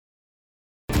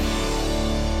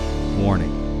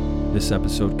This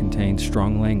episode contains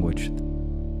strong language.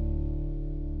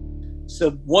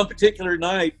 So one particular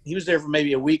night, he was there for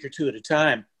maybe a week or two at a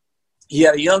time. He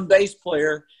had a young bass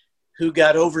player who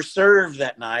got overserved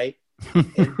that night. And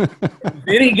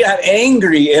then he got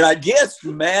angry and I guess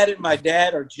mad at my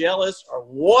dad or jealous or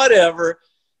whatever.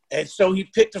 And so he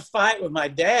picked a fight with my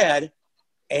dad.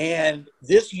 And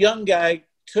this young guy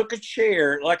took a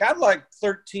chair, like I'm like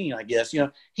 13, I guess.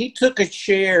 He took a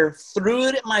chair, threw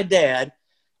it at my dad,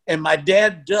 and my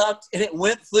dad ducked, and it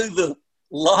went through the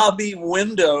lobby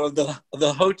window of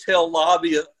the hotel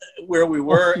lobby where we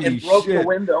were. Holy and broke shit. The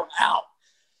window out.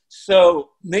 So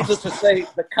needless to say,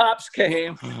 the cops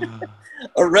came,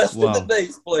 arrested the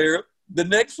bass player. The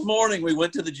next morning we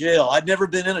went to the jail. I'd never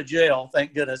been in a jail,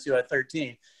 thank goodness, at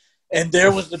 13. And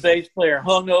there was the bass player,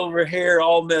 hungover, hair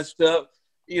all messed up,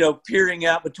 peering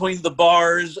out between the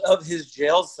bars of his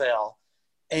jail cell.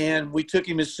 And we took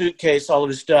him his suitcase, all of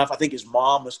his stuff. I think his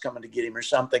mom was coming to get him or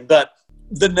something. But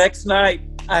the next night,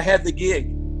 I had the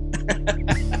gig.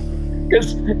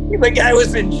 Because the guy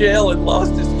was in jail and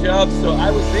lost his job, so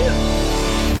I was in.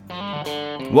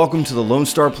 Welcome to the Lone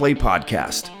Star Play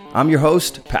Podcast. I'm your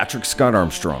host, Patrick Scott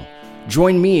Armstrong.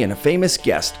 Join me and a famous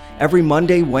guest every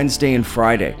Monday, Wednesday, and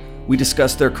Friday. We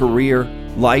discuss their career,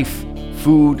 life,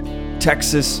 food,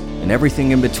 Texas, and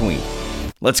everything in between.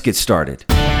 Let's get started.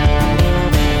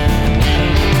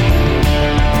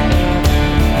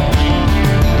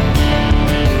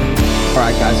 All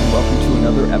right, guys, and welcome to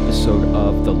another episode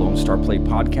of the Lone Star Play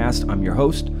Podcast. I'm your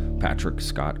host, Patrick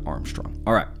Scott Armstrong.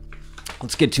 All right,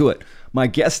 let's get to it. My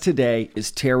guest today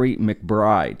is Terry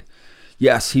McBride.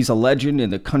 Yes, he's a legend in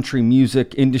the country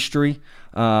music industry.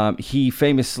 He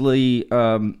famously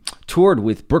toured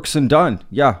with Brooks and Dunn.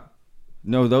 Yeah,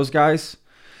 know those guys?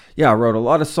 Yeah, I wrote a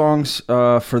lot of songs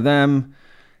for them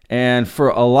and for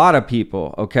a lot of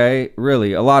people, okay?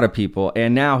 Really, a lot of people.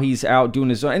 And now he's out doing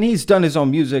his own, and he's done his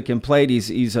own music and played.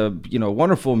 He's a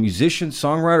wonderful musician,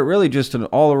 songwriter, really just an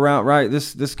all-around, right?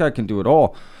 This guy can do it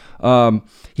all.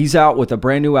 He's out with a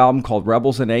brand new album called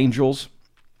Rebels and Angels.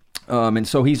 And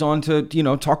so he's on to,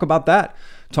 talk about that.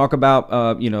 Talk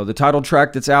about, the title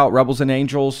track that's out, Rebels and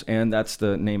Angels, and that's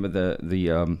the name of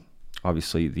the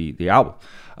obviously the album.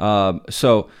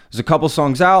 So there's a couple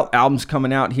songs out, album's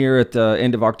coming out here at the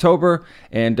end of October.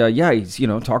 And he's,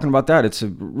 talking about that. It's a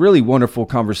really wonderful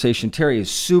conversation. Terry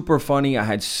is super funny. I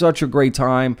had such a great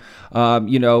time,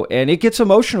 and it gets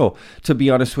emotional, to be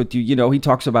honest with you. He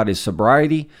talks about his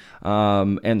sobriety,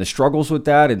 and the struggles with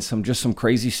that, and some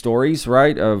crazy stories,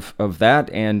 right, of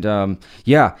that. And and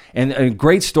a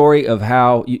great story of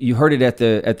how you heard it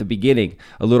at the beginning,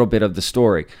 a little bit of the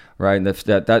story, right? And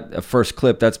that first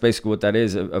clip, that's basically what that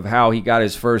is, of how he got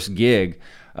his first gig,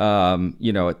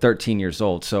 at 13 years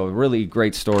old. So a really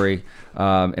great story,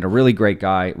 and a really great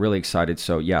guy, really excited.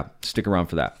 So yeah, stick around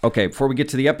for that. Okay, before we get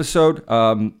to the episode,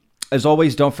 as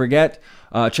always, don't forget,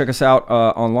 check us out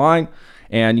online,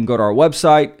 and you can go to our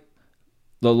website,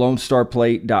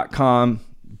 thelonestarplate.com.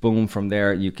 Boom, from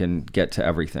there you can get to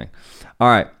everything. All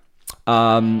right.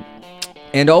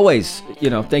 And always,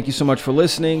 thank you so much for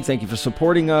listening. Thank you for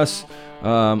supporting us.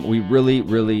 We really,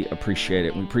 really appreciate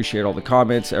it. We appreciate all the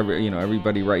comments,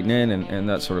 everybody writing in and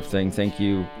that sort of thing. Thank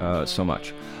you so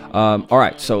much. All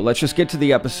right, so let's just get to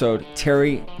the episode.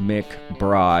 Terry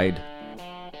McBride,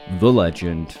 the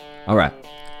legend. All right,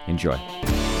 enjoy.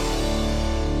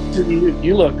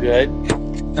 You look good.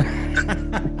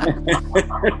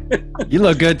 You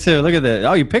look good too. Look at that.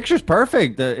 Oh, your picture's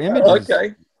perfect. The images.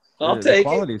 Okay, I'll take it. The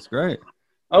quality's great.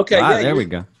 Okay, there we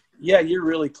go. Yeah, you're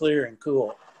really clear and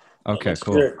cool. Okay,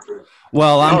 cool. Good.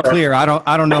 Well, I'm clear. I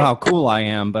don't know how cool I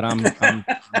am, but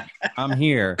I'm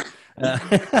here.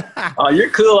 Oh, you're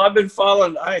cool. I've been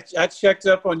following. I checked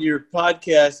up on your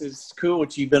podcast. It's cool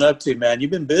what you've been up to, man.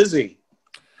 You've been busy.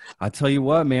 I tell you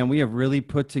what, man, we have really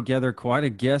put together quite a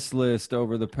guest list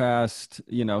over the past,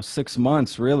 6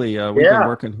 months, really. We've been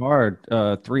working hard,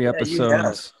 3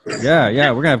 episodes. Yeah.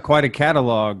 We're going to have quite a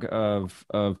catalog of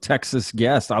Texas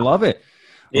guests. I love it.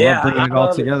 I love bringing it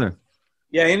all together.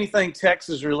 Yeah, anything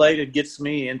Texas related gets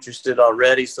me interested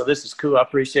already. So this is cool. I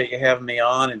appreciate you having me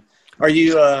on. And are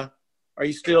you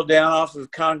still down off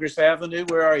of Congress Avenue?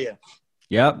 Where are you?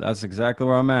 Yep, that's exactly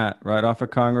where I'm at, right off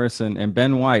of Congress and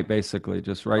Ben White, basically,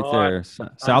 just right there,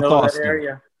 South Austin. That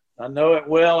area. I know it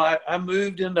well. I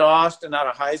moved into Austin out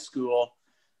of high school.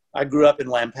 I grew up in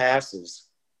Lampasas.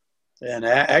 And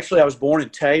actually, I was born in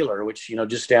Taylor, which,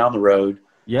 just down the road.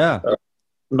 Yeah.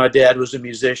 My dad was a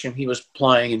musician. He was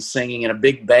playing and singing in a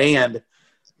big band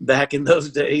back in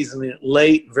those days in the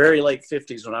very late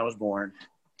 50s when I was born.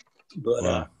 But,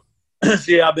 wow.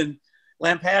 so yeah, I've been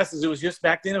Lampasas, it was just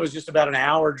back then, it was just about an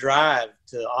hour drive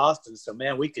to Austin. So,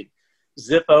 man, we could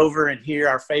zip over and hear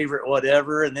our favorite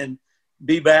whatever and then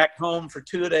be back home for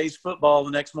 2-a-days football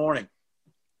the next morning.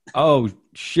 Oh,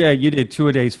 shit. You did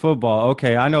 2-a-days football.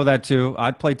 Okay. I know that too.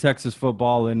 I played Texas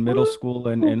football in middle school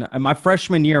and my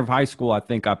freshman year of high school, I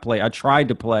think I tried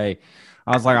to play.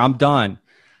 I was like, I'm done.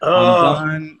 I'm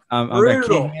done. I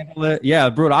can't handle it. Yeah,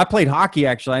 brutal. I played hockey,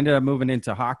 actually. I ended up moving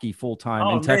into hockey full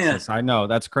time in Texas. I know.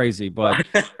 That's crazy. But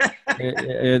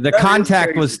the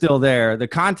contact was still there. The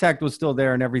contact was still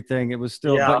there and everything. It was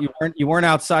still, but you weren't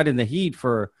outside in the heat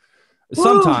for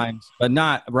sometimes, but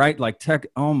not, right? Like tech.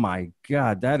 Oh, my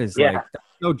God. That is that's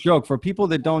no joke. For people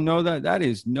that don't know that, that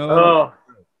is no.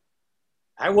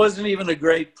 I wasn't even a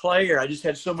great player. I just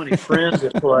had so many friends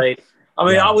that played. I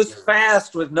mean, I was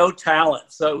fast with no talent.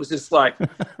 So it was just like,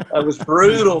 it was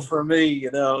brutal for me.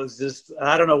 You know, it was just,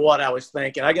 I don't know what I was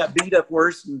thinking. I got beat up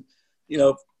worse in,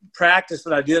 practice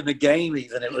than I did in the game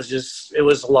even. It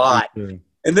was a lot. And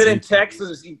then in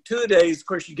Texas, 2-a-days, of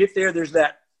course, you get there, there's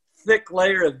that thick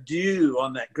layer of dew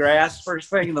on that grass first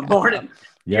thing in the morning.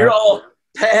 You're all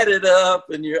padded up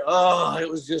and it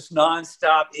was just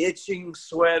nonstop itching,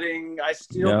 sweating. I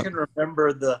still can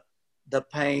remember the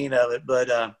pain of it,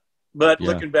 but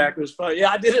looking back, it was fun. Yeah,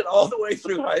 I did it all the way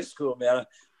through high school, man. I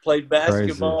played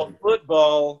basketball,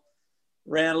 football,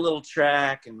 ran a little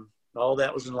track, and all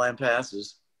that was in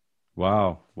Lampasas.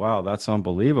 Wow, that's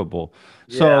unbelievable.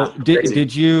 So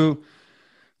did you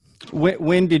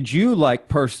when did you like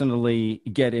personally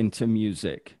get into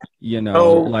music?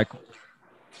 Well,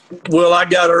 I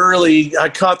got early. I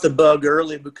caught the bug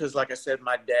early because, like I said,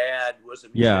 my dad was a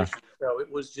musician. So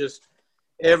it was just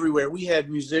everywhere. We had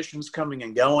musicians coming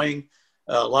and going,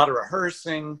 a lot of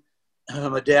rehearsing.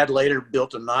 My dad later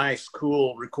built a nice,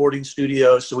 cool recording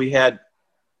studio. So we had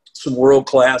some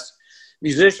world-class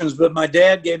musicians, but my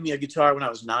dad gave me a guitar when I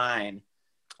was 9.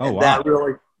 Oh, wow.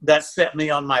 That set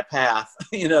me on my path,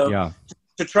 to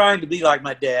trying to be like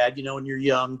my dad. When you're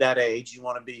young, that age, you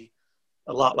want to be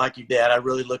a lot like your dad. I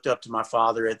really looked up to my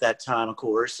father at that time, of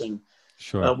course, and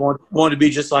wanted to be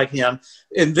just like him.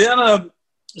 And then,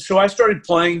 so I started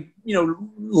playing,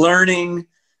 learning,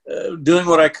 doing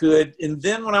what I could. And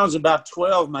then when I was about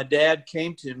 12, my dad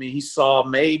came to me. He saw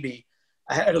maybe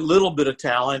I had a little bit of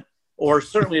talent, or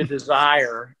certainly a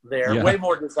desire there, way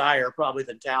more desire probably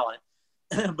than talent.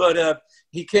 But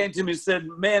he came to me and said,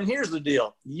 man, here's the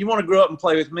deal. You want to grow up and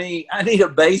play with me? I need a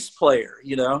bass player,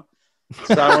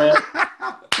 So I went.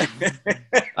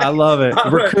 I love it.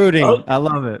 Recruiting. I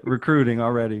love it. Recruiting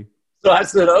already. So I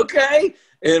said, okay.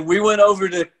 And we went over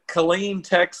to Callin,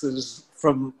 Texas,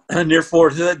 from near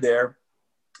Fort Hood there.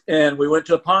 And we went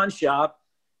to a pawn shop.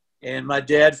 And my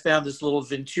dad found this little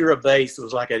Ventura bass. It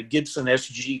was like a Gibson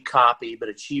SG copy, but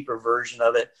a cheaper version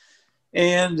of it.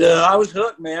 And I was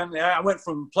hooked, man. I went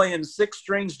from playing 6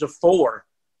 strings to 4.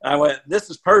 I went, this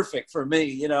is perfect for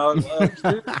me,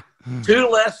 2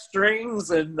 less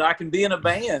strings and I can be in a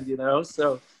band,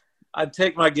 So I'd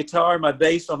take my guitar and my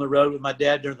bass on the road with my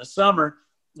dad during the summer,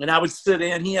 and I would sit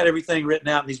in. He had everything written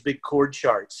out in these big chord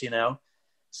charts,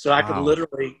 So I could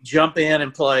literally jump in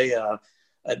and play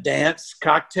a dance,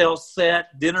 cocktail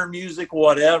set, dinner music,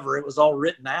 whatever. It was all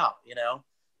written out,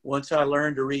 Once I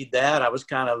learned to read that, I was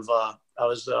kind of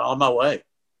on my way.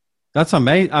 That's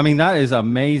amazing. I mean, that is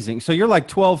amazing. So you're like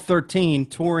 12, 13,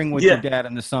 touring with your dad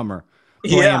in the summer,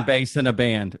 playing bass in a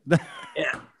band.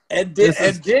 And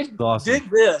dig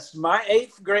this. My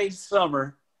 8th grade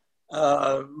summer,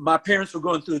 my parents were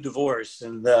going through a divorce,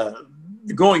 and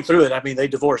going through it, I mean, they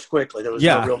divorced quickly. There was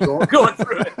no real going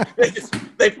through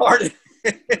it. They parted.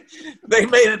 They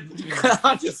made a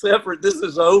conscious effort. This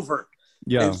is over.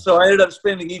 Yeah. And so I ended up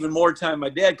spending even more time with my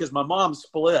dad because my mom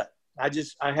split. I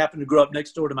happened to grow up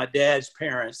next door to my dad's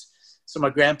parents. So my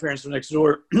grandparents were next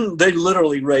door. They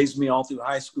literally raised me all through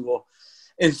high school.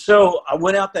 And so I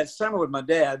went out that summer with my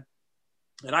dad,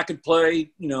 and I could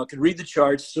play, I could read the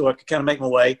charts, so I could kind of make my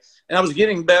way. And I was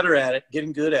getting better at it,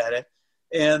 getting good at it.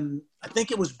 And I think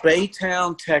it was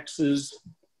Baytown, Texas,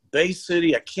 Bay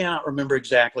City. I cannot remember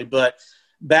exactly, but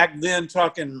back then,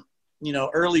 talking,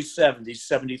 early 70s,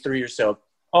 73 or so,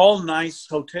 all nice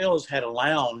hotels had a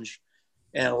lounge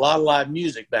and a lot of live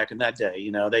music back in that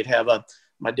day. They'd have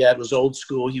my dad was old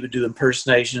school. He would do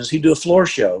impersonations. He'd do a floor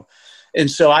show. And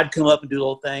so I'd come up and do a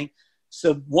little thing.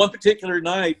 So one particular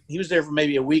night, he was there for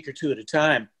maybe a week or 2 at a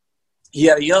time. He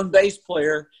had a young bass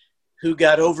player who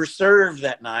got overserved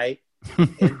that night.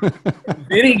 And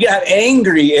then he got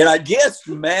angry and I guess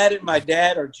mad at my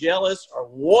dad or jealous or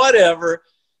whatever.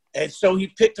 And so he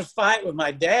picked a fight with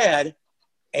my dad.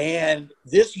 And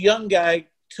this young guy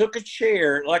took a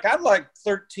chair, like I'm like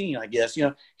 13, I guess,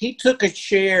 he took a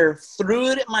chair,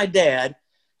 threw it at my dad,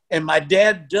 and my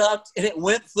dad ducked, and it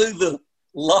went through the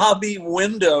lobby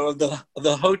window of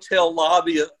the hotel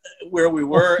lobby where we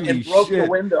were. Holy and broke shit. The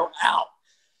window out.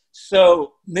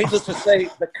 So needless to say,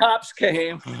 the cops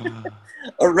came,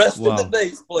 arrested the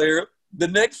bass player. The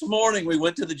next morning we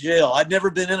went to the jail. I'd never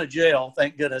been in a jail,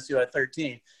 thank goodness, at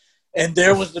 13. And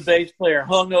there was the bass player,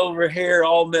 hung over, hair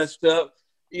all messed up,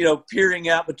 peering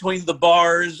out between the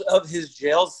bars of his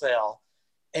jail cell.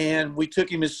 And we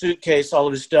took him his suitcase, all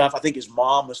of his stuff. I think his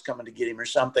mom was coming to get him or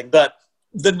something. But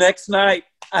the next night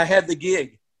I had the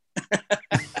gig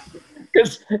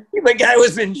because the guy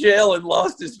was in jail and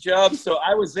lost his job. So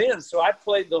I was in. So I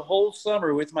played the whole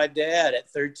summer with my dad at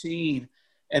 13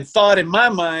 and thought in my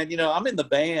mind, I'm in the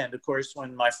band. Of course,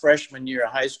 when my freshman year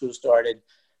of high school started,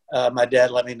 my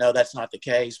dad let me know that's not the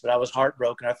case, but I was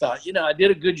heartbroken. I thought, I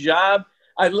did a good job.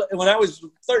 When I was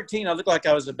 13, I looked like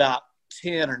I was about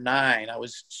 10 or 9. I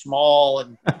was small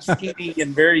and skinny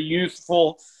and very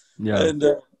youthful. Yeah. And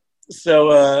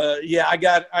I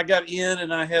got in,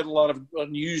 and I had a lot of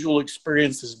unusual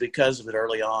experiences because of it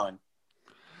early on.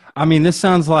 I mean, this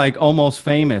sounds like Almost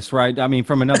Famous, right? I mean,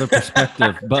 from another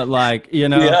perspective, but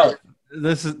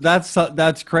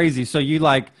that's crazy. So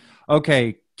you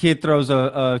okay, kid throws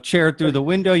a chair through the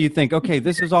window. You think, okay,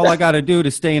 this is all I got to do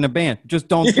to stay in a band. Just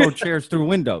don't throw chairs through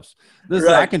windows.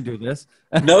 I can do this.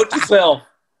 Note to self.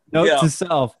 Note to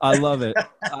self. I love it.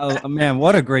 Man,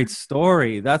 what a great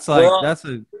story. That's that's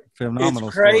a phenomenal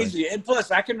It's crazy. story. And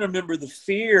plus, I can remember the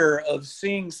fear of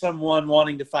seeing someone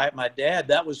wanting to fight my dad.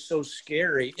 That was so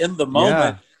scary in the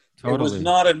moment. Yeah, totally. It was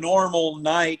not a normal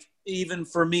night, even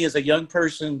for me as a young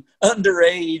person,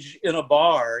 underage in a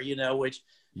bar, which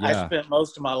I spent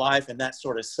most of my life in that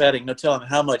sort of setting. No telling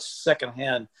how much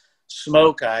secondhand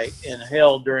smoke I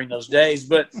inhaled during those days.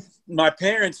 But my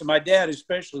parents and my dad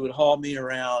especially would haul me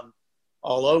around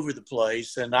all over the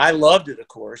place. And I loved it, of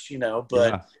course,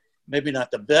 but maybe not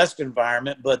the best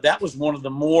environment. But that was one of the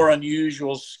more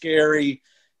unusual, scary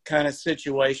kind of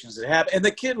situations that happened. And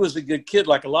the kid was a good kid.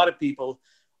 Like a lot of people,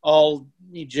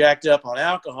 he jacked up on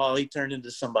alcohol, he turned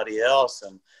into somebody else.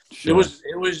 And sure.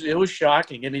 It was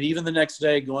shocking. I mean, even the next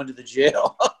day going to the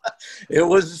jail, it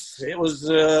was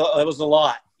a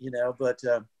lot, but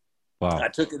wow. I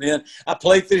took it in. I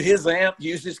played through his amp,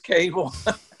 used his cable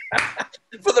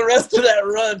for the rest of that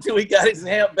run until he got his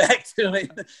amp back to me.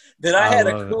 Then I had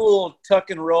a cool tuck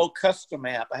and roll custom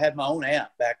amp. I had my own amp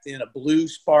back then, a blue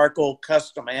sparkle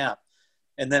custom amp.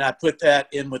 And then I put that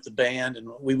in with the band, and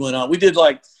we went on. We did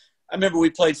I remember we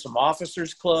played some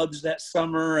officers clubs that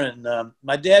summer, and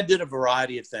my dad did a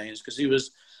variety of things because he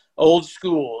was old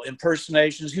school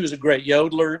impersonations. He was a great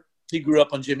yodeler. He grew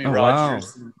up on Jimmy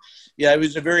Rogers. Wow. And, he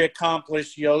was a very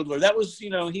accomplished yodeler. That was,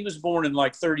 he was born in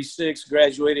 36,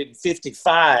 graduated in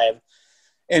 55.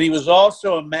 And he was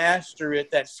also a master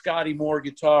at that Scotty Moore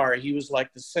guitar. He was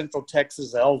like the Central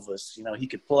Texas Elvis. He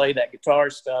could play that guitar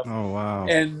stuff. Oh, wow.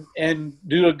 And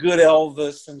do a good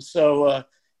Elvis. And so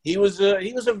he was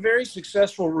a very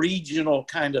successful regional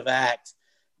kind of act.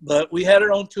 But we had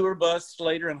our own tour bus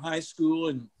later in high school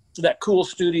and that cool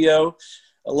studio.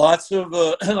 Lots of,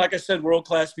 like I said,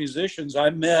 world-class musicians. I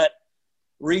met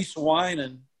Reese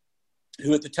Winan,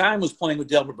 who at the time was playing with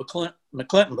Delbert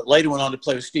McClinton, but later went on to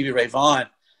play with Stevie Ray Vaughan.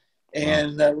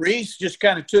 And Reese just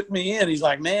kind of took me in. He's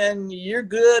like, man, you're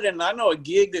good, and I know a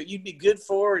gig that you'd be good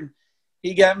for. And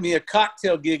he got me a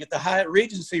cocktail gig at the Hyatt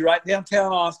Regency right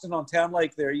downtown Austin on Town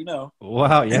Lake there,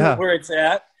 Wow, yeah. Where it's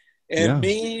at. And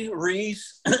me,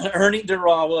 Reese, Ernie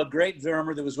DeRawa, a great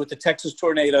drummer that was with the Texas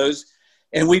Tornadoes,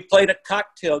 and we played a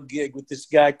cocktail gig with this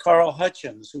guy, Carl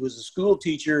Hutchins, who was a school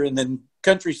teacher and then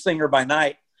country singer by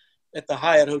night at the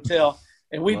Hyatt Hotel.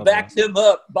 And we backed him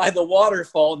up by the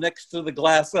waterfall next to the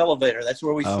glass elevator. That's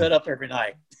where we set up every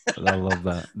night. I love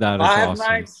that. That is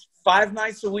awesome. 5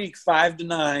 nights a week, 5 to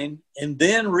 9. And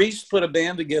then Reese put a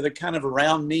band together kind of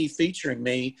around me, featuring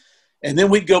me. And then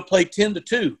we'd go play 10 to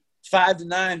 2, 5 to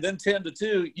 9, then 10 to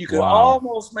 2. You could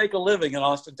almost make a living in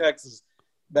Austin, Texas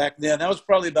back then. That was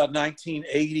probably about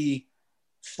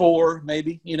 1984,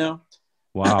 maybe,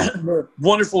 Wow.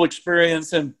 Wonderful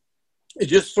experience. And it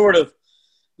just sort of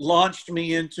launched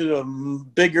me into a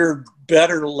bigger,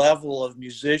 better level of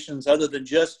musicians other than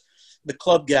just the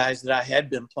club guys that I had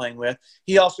been playing with.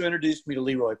 He also introduced me to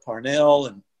Leroy Parnell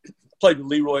and played with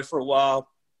Leroy for a while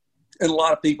and a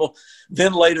lot of people.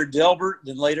 Then later Delbert.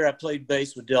 Then later I played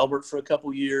bass with Delbert for a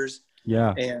couple years.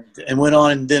 Yeah. And went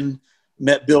on and then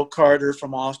met Bill Carter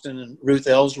from Austin and Ruth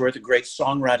Ellsworth, a great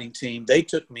songwriting team. They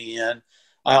took me in.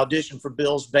 I auditioned for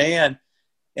Bill's band.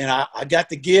 And I got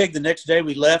the gig. The next day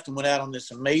we left and went out on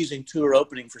this amazing tour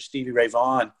opening for Stevie Ray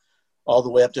Vaughan all the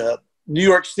way up to New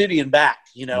York City and back.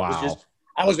 You know, Wow. It was just,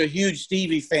 I was a huge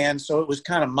Stevie fan, so it was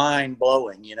kind of mind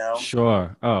blowing, you know.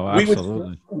 Sure. Oh,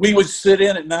 absolutely. We would sit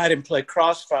in at night and play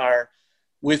Crossfire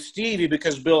with Stevie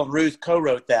because Bill and Ruth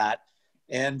co-wrote that.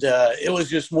 And it was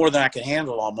just more than I could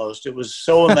handle almost. It was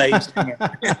so amazing.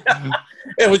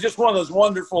 It was just one of those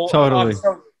wonderful. Totally.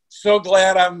 I'm so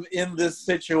glad I'm in this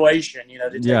situation, you know.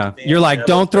 To take You're like,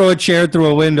 don't throw a chair through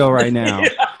a window right now.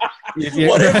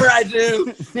 Whatever I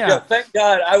do. Thank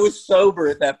God I was sober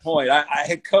at that point. I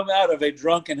had come out of a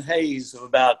drunken haze of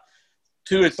about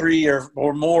 2 or 3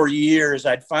 or more years.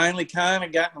 I'd finally kind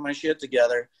of gotten my shit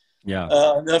together.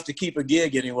 Enough to keep a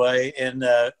gig anyway, and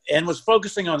was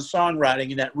focusing on songwriting,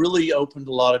 and that really opened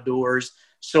a lot of doors.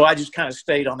 So I just kind of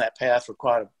stayed on that path for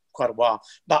quite a while,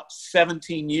 about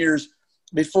 17 years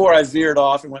before I veered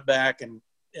off and went back and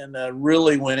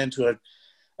really went into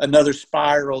another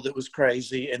spiral that was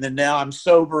crazy. And then now I'm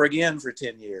sober again for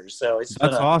 10 years. So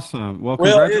that's awesome. Well,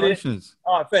 congratulations.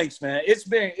 Thanks, man.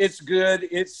 It's good.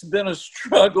 It's been a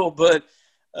struggle, but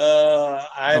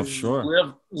I've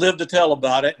lived to tell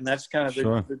about it, and that's kind of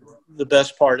the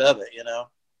best part of it, you know.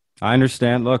 I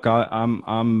understand. Look,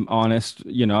 I'm honest.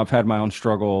 You know, I've had my own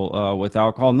struggle with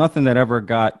alcohol. Nothing that ever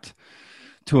got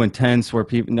too intense where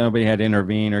nobody had to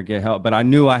intervene or get help. But I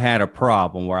knew I had a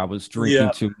problem where I was drinking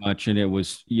too much, and it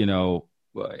was, you know,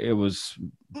 it was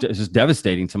just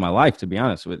devastating to my life, to be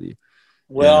honest with you.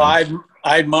 Well,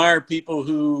 I admire people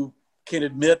who can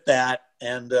admit that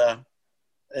and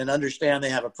understand they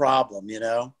have a problem, you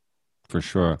know. For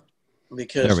sure.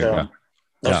 Because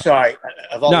sorry,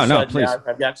 I've all of a sudden please.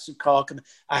 I've got some call.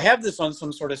 I have this on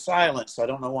some sort of silence, so I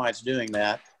don't know why it's doing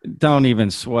that. Don't even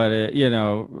sweat it, you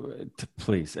know.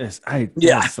 Please, that's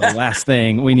the last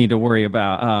thing we need to worry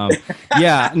about.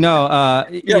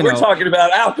 We're talking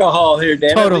about alcohol here,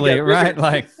 Dan. Totally right.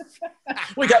 Like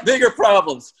we got bigger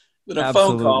problems than a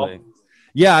phone call.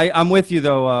 Yeah, I'm with you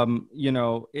though. You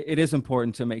know, it is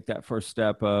important to make that first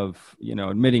step of, you know,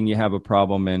 admitting you have a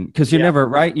problem, and because you're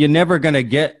never going to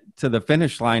get to the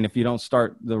finish line if you don't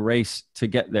start the race to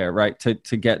get there, right?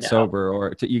 To get sober,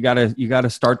 or you gotta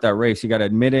start that race. You gotta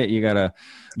admit it. You gotta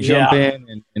jump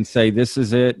in and say, this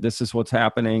is it. This is what's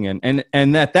happening. And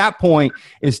at that point,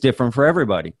 it's different for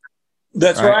everybody.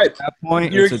 That's right. At that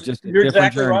point, you're just a you're different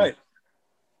exactly journey. right.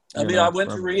 I mean, I went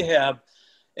to rehab,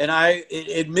 and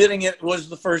admitting it was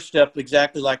the first step,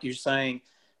 exactly like you're saying.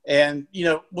 And, you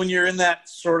know, when you're in that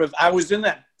I was in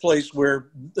that place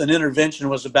where an intervention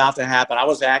was about to happen. I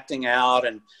was acting out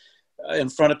and in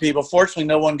front of people. Fortunately,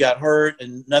 no one got hurt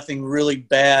and nothing really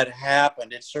bad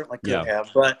happened. It certainly could have.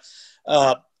 But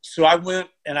so I went,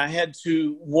 and I had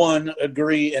to,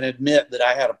 agree and admit that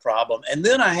I had a problem. And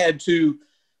then I had to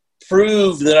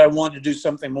prove that I wanted to do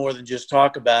something more than just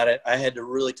talk about it. I had to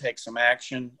really take some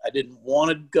action. I didn't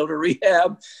want to go to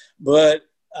rehab, but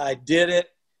I did it.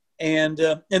 And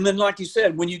then, like you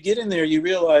said, when you get in there, you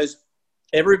realize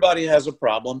everybody has a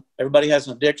problem. Everybody has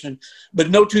an addiction, but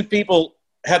no two people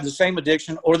have the same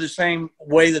addiction or the same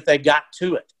way that they got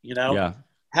to it. You know,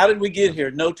 How did we get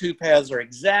here? No two paths are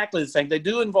exactly the same. They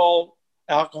do involve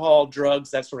alcohol,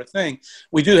 drugs, that sort of thing.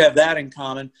 We do have that in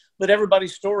common, but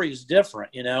everybody's story is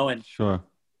different, you know. And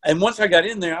and once I got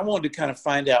in there, I wanted to kind of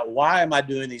find out, why am I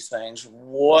doing these things?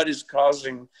 What is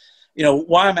causing, you know,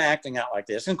 why am I acting out like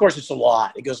this? And of course, it's a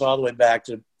lot. It goes all the way back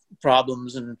to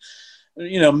problems and,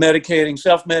 you know,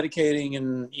 self-medicating,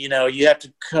 and, you know, you have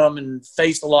to come and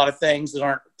face a lot of things that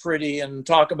aren't pretty and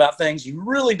talk about things you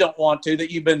really don't want to,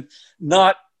 that you've been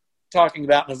not talking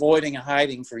about and avoiding and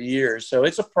hiding for years. So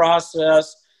it's a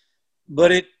process,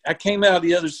 but I came out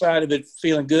the other side of it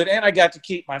feeling good, and I got to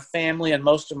keep my family and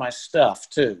most of my stuff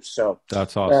too. So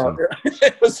that's awesome.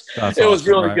 It was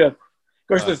really good. Of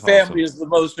course, the family is the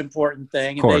most important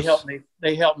thing, and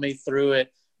they helped me through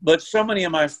it. But so many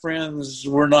of my friends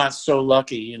were not so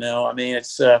lucky, you know. I mean,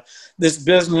 it's this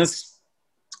business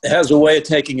has a way of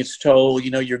taking its toll. You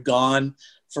know, you're gone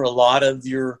for a lot of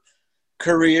your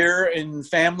career, and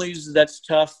families, that's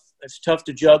tough. It's tough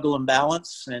to juggle and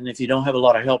balance. And if you don't have a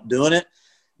lot of help doing it,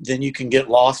 then you can get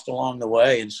lost along the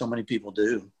way, and so many people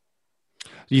do.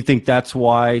 Do you think that's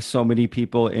why so many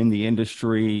people in the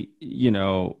industry, you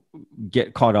know,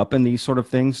 get caught up in these sort of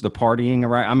things, the partying,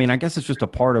 right? I mean, I guess it's just a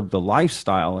part of the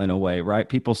lifestyle in a way, right?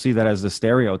 People see that as the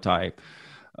stereotype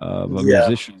of a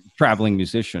musician, traveling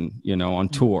musician, you know, on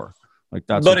tour. Like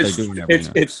that's what they do.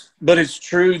 But it's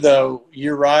true though.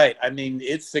 You're right. I mean,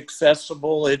 it's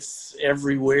accessible. It's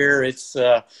everywhere. It's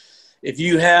if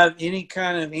you have any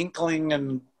kind of inkling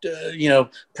and you know,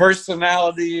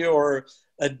 personality or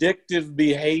addictive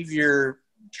behavior,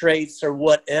 traits or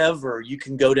whatever, you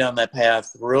can go down that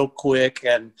path real quick,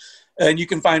 and you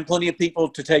can find plenty of people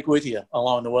to take with you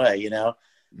along the way, you know.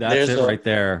 That's it right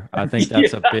there. I think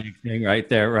that's a big thing right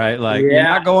there, right? Like, Yeah. you're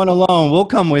not going alone. We'll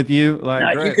come with you. Like,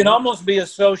 Now, great. you can almost be a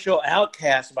social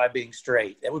outcast by being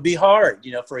straight. That would be hard,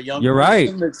 you know, for a young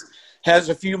person that has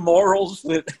a few morals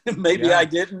that maybe I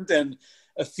didn't, and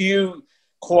a few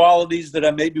qualities that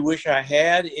I maybe wish I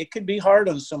had. It could be hard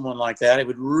on someone like that. It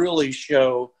would really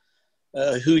show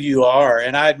who you are.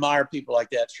 And I admire people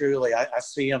like that, truly. I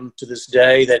see them to this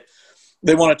day that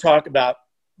they want to talk about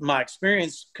my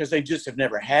experience because they just have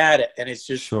never had it. And it's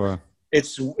just,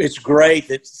 it's great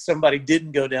that somebody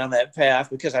didn't go down that path,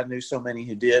 because I knew so many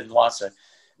who did, and lots of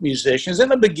musicians. In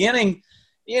the beginning,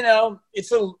 you know,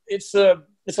 it's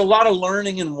a lot of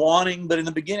learning and wanting, but in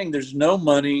the beginning, there's no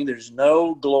money, there's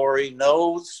no glory,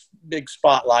 no big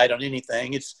spotlight on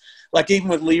anything. It's like, even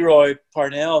with Leroy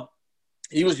Parnell,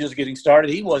 he was just getting started.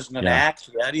 He wasn't an act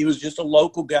yet. He was just a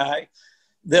local guy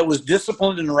that was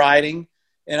disciplined in writing,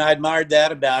 and I admired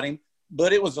that about him.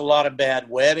 But it was a lot of bad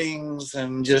weddings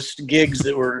and just gigs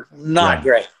that were not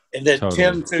great, and that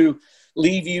tend to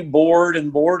leave you bored,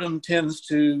 and boredom tends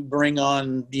to bring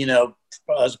on, you know,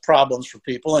 problems for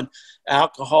people. And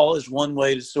alcohol is one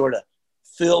way to sort of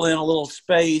fill in a little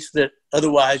space that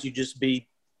otherwise you'd just be,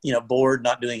 you know, bored,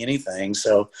 not doing anything.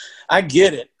 So I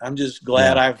get it. I'm just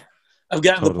glad I've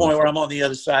gotten to the point where I'm on the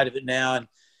other side of it now,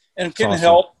 and can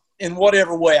help in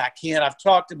whatever way I can. I've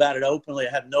talked about it openly.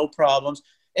 I have no problems.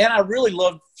 And I really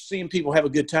love seeing people have a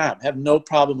good time. Have no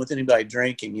problem with anybody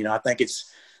drinking. You know, I think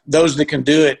it's those that can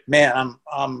do it, man,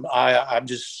 I'm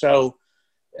just so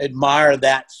admire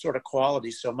that sort of quality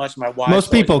so much. My wife.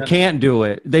 Most people can't do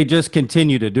it. They just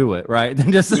continue to do it, right?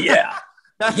 Just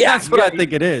that's what I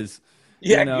think it is.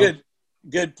 Yeah, you know?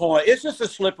 Good point. It's just a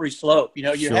slippery slope. You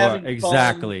know, you're having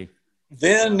fun.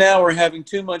 Then now we're having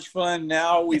too much fun.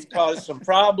 Now we've caused some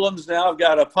problems. Now I've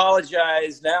got to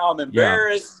apologize. Now I'm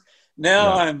embarrassed.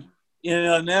 Now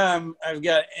I've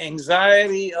got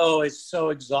anxiety. Oh, it's so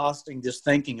exhausting just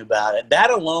thinking about it.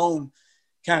 That alone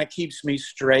kind of keeps me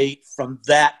straight from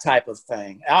that type of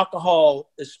thing.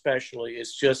 Alcohol especially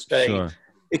is just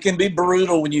it can be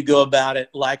brutal when you go about it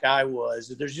like I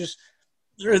was.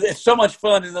 It's so much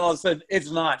fun, and then all of a sudden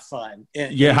it's not fun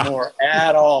anymore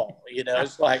at all. You know,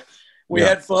 it's like we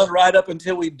had fun right up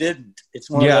until we didn't. It's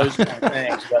one of those kind of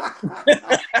things.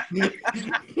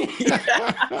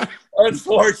 But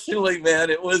unfortunately, man,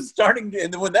 it was starting to,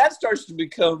 and when that starts to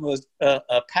become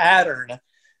a pattern,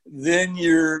 then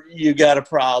you got a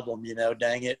problem, you know,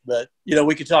 dang it. But, you know,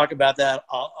 we could talk about that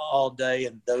all day,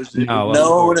 and those that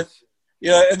know,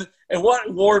 and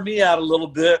what wore me out a little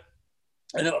bit,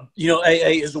 and, you know,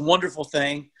 AA is a wonderful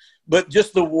thing, but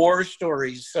just the war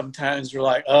stories sometimes are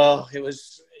like, oh, it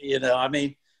was, you know, I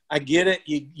mean, I get it.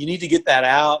 You need to get that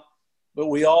out, but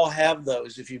we all have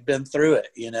those if you've been through it.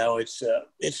 You know,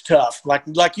 it's tough.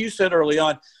 Like you said early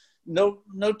on, no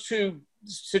two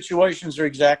situations are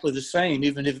exactly the same.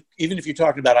 Even if you're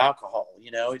talking about alcohol,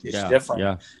 you know, it's different.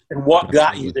 Yeah. And what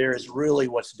got you there is really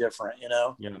what's different. You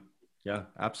know. Yeah. Yeah,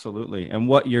 absolutely. And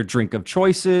what your drink of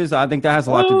choice is, I think that has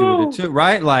a lot to do with it too,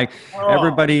 right? Like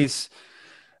everybody's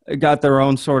got their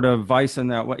own sort of vice in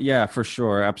that way. Yeah, for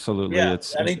sure. Absolutely. Yeah.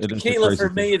 Tequila for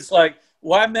me, it's like,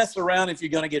 why mess around if you're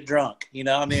going to get drunk? You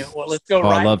know, I mean, well, let's go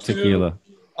right. I love tequila.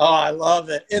 Oh, I love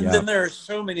it. And then there are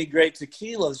so many great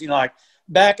tequilas. You know, like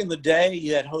back in the day,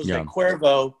 you had Jose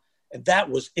Cuervo, and that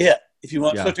was it. If you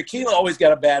want, so tequila always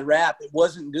got a bad rap. It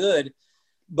wasn't good,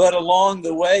 but along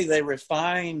the way, they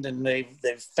refined, and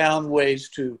they've found ways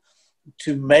to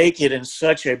make it in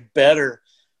such a better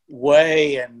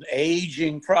way, and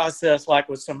aging process, like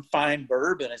with some fine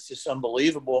bourbon. It's just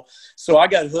unbelievable. So I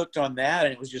got hooked on that,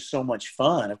 and it was just so much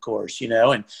fun, of course, you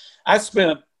know. And I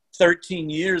spent 13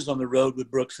 years on the road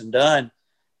with Brooks and Dunn,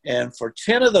 and for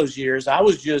 10 of those years, I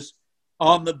was just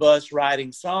on the bus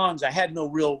writing songs. I had no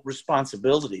real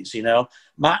responsibilities, you know.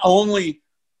 My only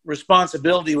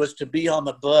responsibility was to be on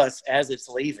the bus as it's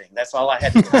leaving. That's all I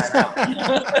had to time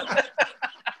out.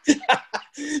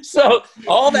 So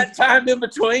all that time in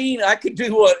between, I could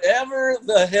do whatever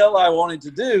the hell I wanted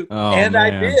to do. I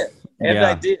did.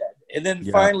 I did. And then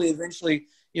finally, eventually,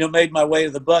 you know, made my way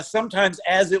to the bus. Sometimes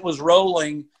as it was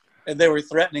rolling and they were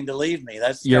threatening to leave me.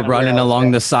 You're running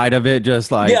along the side of it,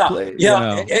 just like, you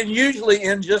know. And usually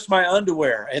in just my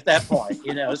underwear at that point,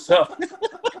 you know, so.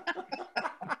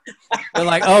 They're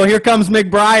like, oh, here comes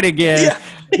McBride again.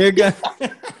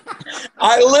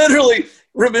 I literally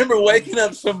remember waking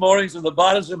up some mornings and the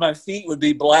bottoms of my feet would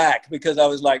be black because I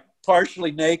was like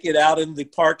partially naked out in the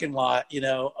parking lot, you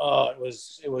know. Oh, it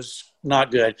was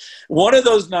not good. One of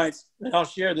those nights, and I'll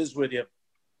share this with you.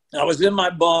 I was in my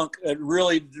bunk,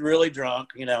 really, really drunk,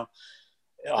 a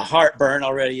heartburn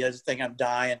already. I just think I'm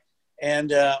dying.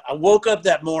 And I woke up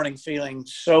that morning feeling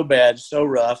so bad, so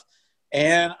rough.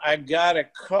 And I got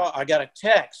a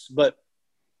text. But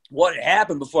what had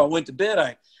happened before I went to bed,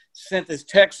 I sent this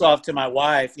text off to my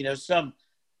wife, some,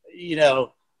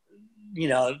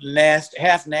 nasty,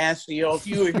 half nasty. Oh, if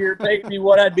you were here, take me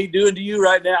what I'd be doing to you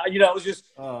right now. It was just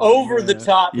over the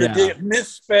top, ridiculous,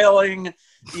 misspelling,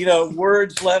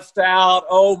 words left out.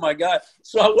 Oh my God.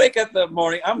 So I wake up that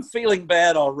morning, I'm feeling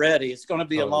bad already. It's going to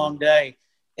be a long day.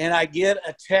 And I get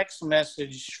a text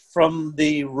message from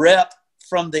the rep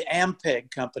from the Ampeg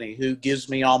company who gives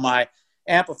me all my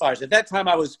amplifiers. At that time,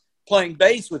 I was playing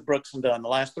bass with Brooks and Dunn the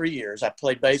last 3 years. I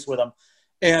played bass with them.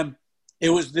 And it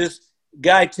was this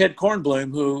guy, Ted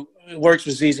Kornblum, who works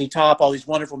with ZZ Top, all these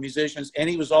wonderful musicians, and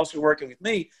he was also working with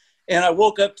me. And I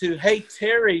woke up to, hey,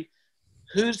 Terry,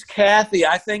 who's Kathy?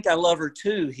 I think I love her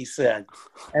too, he said.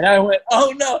 And I went,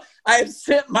 oh, no, I had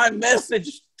sent my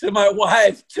message to my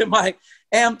wife, to my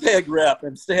Ampeg rep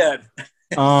instead.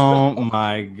 Oh,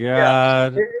 my God. Yeah,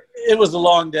 it was a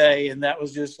long day, and that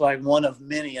was just like one of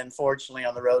many, unfortunately,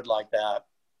 on the road like that.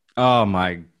 Oh,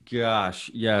 my gosh.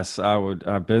 Yes,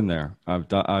 I've been there. Oh,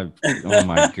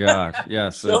 my gosh.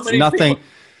 Yes, So it's nothing. People.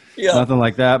 Yeah. Nothing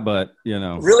like that, but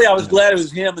Really, I was glad it was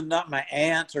him and not my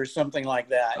aunt or something like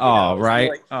that.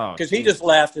 Right. Because he just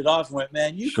laughed it off and went,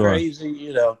 "Man, you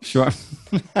crazy," Sure.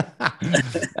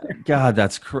 God,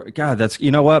 that's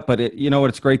you know what? But what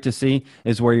it's great to see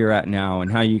is where you're at now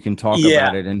and how you can talk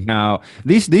about it and how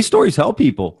these stories help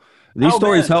people. These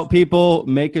stories help people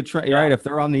make a right. If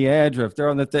they're on the edge or if they're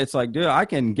on it's like, dude, I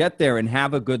can get there and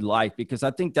have a good life, because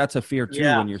I think that's a fear too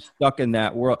when you're stuck in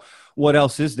that world. What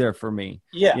else is there for me?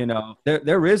 Yeah.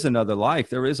 There is another life.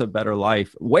 There is a better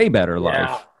life, way better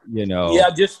life. Yeah,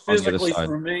 just physically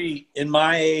for me, in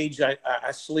my age,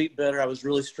 I sleep better. I was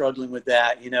really struggling with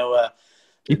that.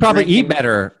 You probably eat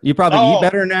better. You probably eat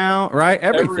better now, right?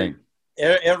 Everything.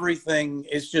 Everything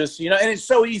is just, and it's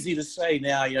so easy to say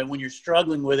now, when you're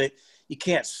struggling with it, you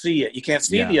can't see it. You can't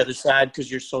see the other side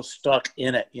because you're so stuck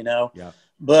in it,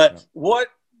 But what,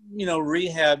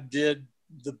 rehab did,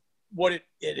 what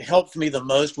it helped me the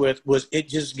most with was it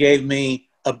just gave me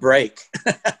a break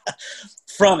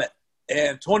from it.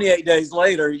 And 28 days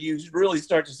later, you really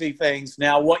start to see things.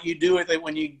 Now, what you do with it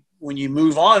when you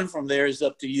move on from there is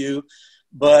up to you.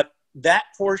 But that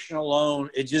portion alone,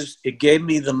 it gave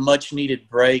me the much needed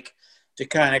break to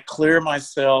kind of clear my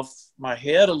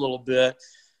head a little bit,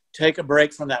 take a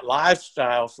break from that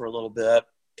lifestyle for a little bit.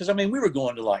 Because, we were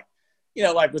going to like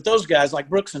with those guys like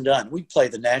Brooks and Dunn, we play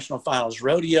the National Finals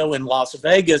Rodeo in Las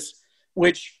Vegas,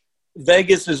 which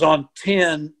Vegas is on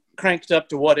 10, cranked up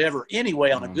to whatever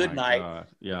anyway on a good night. God.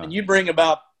 Yeah. And you bring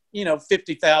about,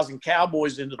 50,000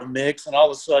 cowboys into the mix, and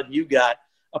all of a sudden you got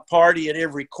a party at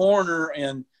every corner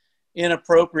and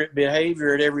inappropriate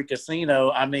behavior at every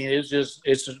casino. It's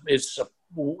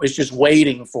just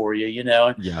waiting for you,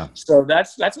 Yeah. So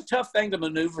that's a tough thing to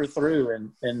maneuver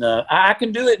through, and I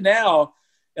can do it now,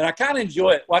 and I kind of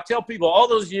enjoy it. Well, I tell people all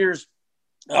those years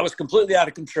I was completely out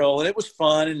of control, and it was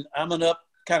fun, and I'm an up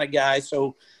kind of guy,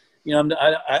 so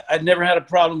I never had a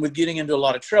problem with getting into a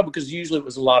lot of trouble, because usually it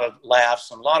was a lot of laughs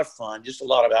and a lot of fun, just a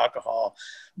lot of alcohol.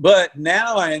 But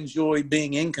now I enjoy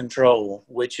being in control,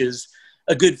 which is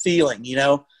a good feeling,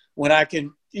 when I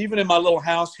can, even in my little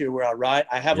house here where I write,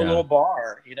 I have a little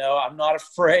bar, I'm not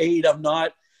afraid. I'm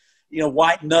not,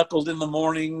 white knuckled in the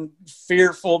morning,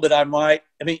 fearful that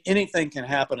anything can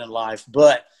happen in life,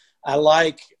 but I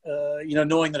like,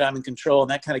 knowing that I'm in control, and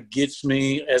that kind of gets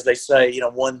me, as they say,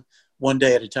 one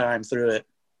day at a time through it.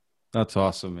 That's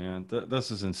awesome, man. This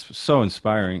is so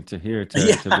inspiring to hear,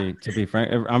 to be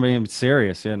frank. It's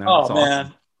serious, Oh, it's man.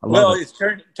 Awesome. Well, it's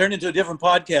turned into a different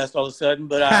podcast all of a sudden,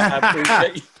 but I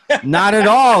appreciate you. Not at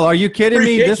all. Are you kidding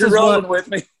me? This is rolling with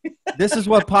me. This is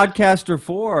what podcasts are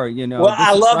for, Well,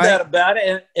 I love that about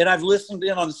it, and I've listened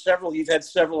in on several. You've had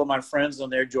several of my friends on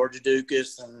there, Georgia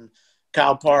Dukas and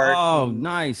Kyle Park. Oh,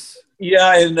 nice.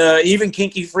 Yeah, and even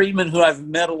Kinky Friedman, who I've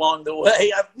met along the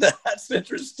way. That's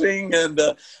interesting, and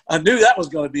I knew that was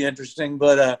going to be interesting,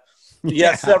 but.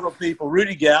 Several people.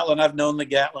 Rudy Gatlin, I've known the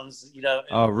Gatlins,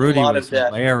 Oh, Rudy was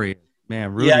hilarious.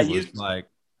 Man, Rudy was like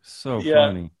so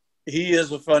funny. He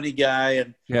is a funny guy,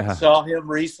 and saw him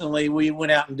recently. We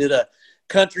went out and did a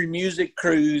country music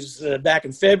cruise back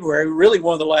in February, really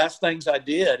one of the last things I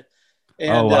did.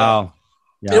 And, oh, wow.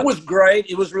 It was great.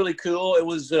 It was really cool. It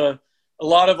was a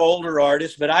lot of older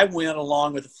artists, but I went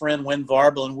along with a friend, Wynn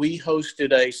Varble, and we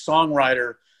hosted a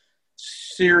songwriter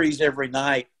series every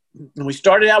night. And we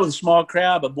started out with a small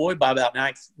crowd, but boy, by about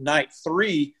night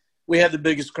 3, we had the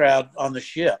biggest crowd on the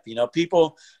ship. You know,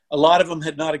 people, a lot of them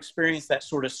had not experienced that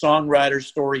sort of songwriter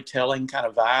storytelling kind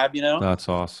of vibe, you know? That's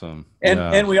awesome.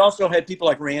 And we also had people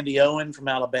like Randy Owen from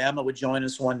Alabama would join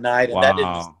us one night, and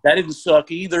Wow. that didn't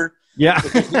suck either. Yeah.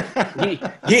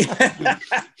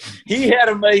 he had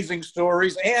amazing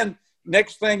stories. And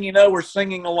next thing you know, we're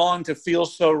singing along to Feel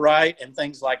So Right and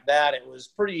things like that. It was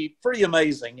pretty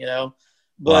amazing, you know.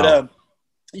 But wow.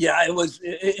 yeah,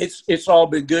 it's all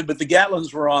been good. But the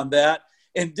Gatlins were on that.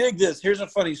 And dig this. Here's a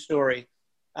funny story.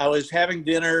 I was having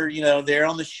dinner, you know, there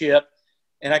on the ship,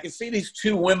 and I could see these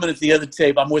two women at the other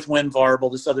table. I'm with Win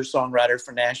Varble, this other songwriter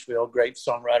from Nashville, great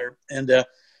songwriter. And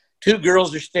two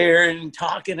girls are staring and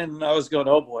talking, and I was going,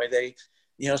 oh boy,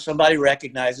 you know, somebody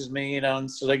recognizes me, you know,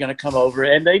 and so they're going to come over,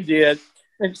 and they did.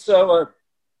 And so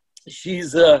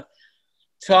she's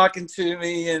talking to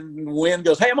me, and Win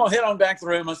goes, hey, I'm going to head on back to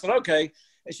the room. I said, okay.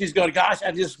 And she's going, gosh,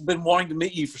 I've just been wanting to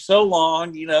meet you for so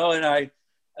long, you know, and I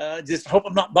just hope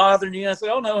I'm not bothering you. I said,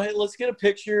 oh, no, hey, let's get a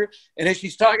picture. And as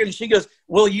she's talking, and she goes,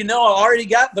 well, you know, I already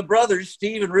got the brothers,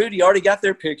 Steve and Rudy, already got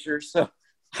their picture. So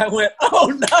I went,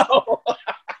 oh, no.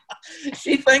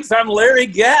 She thinks I'm Larry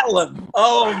Gatlin.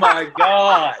 Oh, my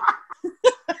God.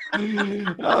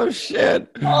 Oh, shit.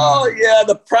 Oh, yeah.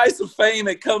 The price of fame,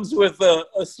 it comes with a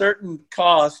certain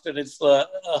cost, and it's a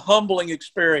humbling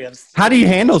experience. How do you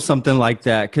handle something like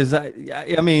that? Because,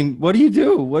 I mean, what do you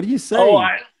do? What do you say? Oh,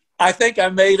 I think I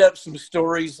made up some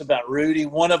stories about Rudy.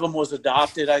 One of them was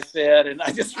adopted, I said, and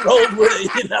I just rolled with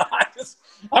it. You know,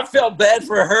 I felt bad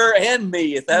for her and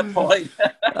me at that point.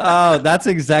 Oh, that's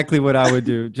exactly what I would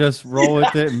do. Just roll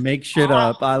with it and make shit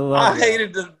up. I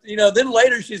hated to, you know, then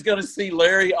later she's going to see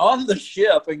Larry on the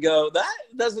ship and go, that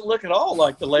doesn't look at all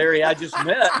like the Larry I just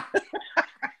met.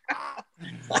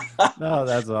 No,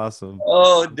 that's awesome.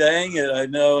 Oh, dang it. I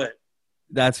know it.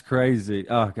 That's crazy.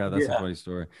 Oh, God, that's a funny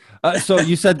story. So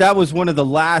you said that was one of the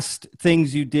last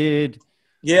things you did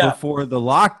before the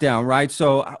lockdown, right?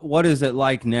 So what is it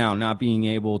like now, not being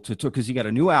able to because you got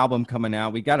a new album coming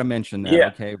out. We got to mention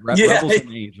that, okay? Rebels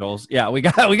and Angels. Yeah, we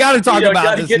got to talk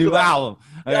about this new album.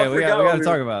 Okay, we got to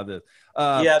talk about this.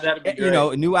 That'd be great. You know,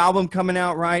 a new album coming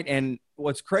out, right? And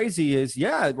what's crazy is,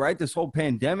 right, this whole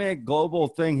pandemic, global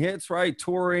thing hits, right?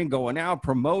 Touring, going out,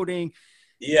 promoting.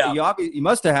 Yeah, you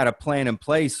must have had a plan in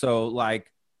place. So,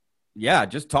 like,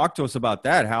 just talk to us about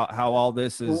that. How all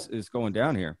this is going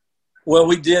down here. Well,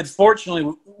 we did.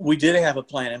 Fortunately, we did have a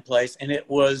plan in place, and it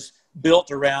was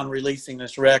built around releasing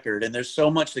this record. And there's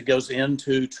so much that goes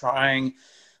into trying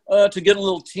to get a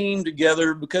little team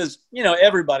together because, you know,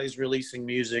 everybody's releasing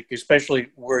music, especially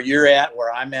where you're at,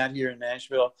 where I'm at here in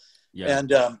Nashville. Yeah.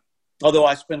 And although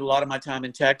I spend a lot of my time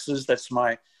in Texas,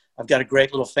 I've got a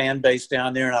great little fan base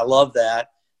down there, and I love that.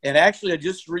 And actually, I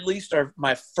just released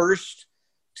my first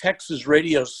Texas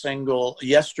radio single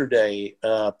yesterday,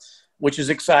 which is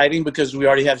exciting because we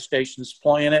already have stations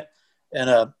playing it. And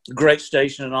a great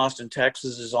station in Austin,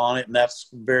 Texas is on it, and that's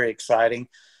very exciting.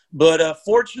 But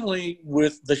fortunately,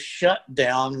 with the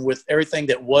shutdown, with everything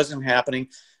that wasn't happening,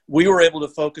 we were able to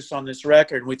focus on this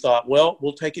record. And we thought, well,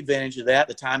 we'll take advantage of that.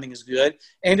 The timing is good.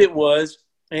 And it was.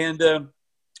 And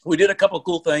we did a couple of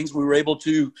cool things. We were able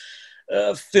to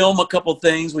film a couple of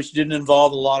things, which didn't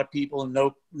involve a lot of people and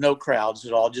no crowds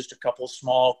at all, just a couple of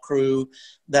small crew,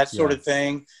 that sort of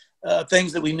thing.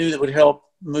 Things that we knew that would help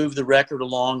move the record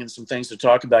along and some things to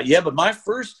talk about. Yeah, but my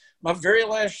very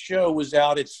last show was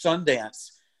out at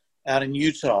Sundance out in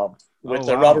Utah with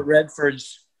Robert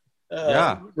Redford's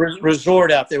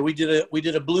resort out there. We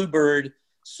did a Bluebird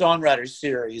songwriter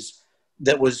series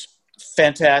that was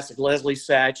fantastic. Leslie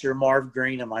Satcher, Marv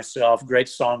Green, and myself, great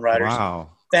songwriters.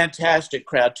 Wow. Fantastic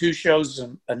crowd. 2 shows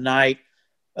a night.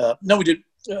 We did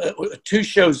 2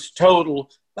 shows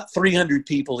total, about 300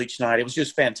 people each night. It was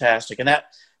just fantastic. And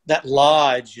that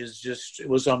lodge it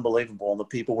was unbelievable. And the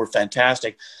people were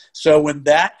fantastic. So when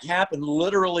that happened,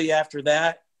 literally after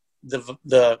that,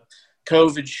 the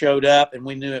COVID showed up and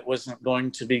we knew it wasn't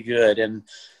going to be good. And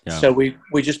so we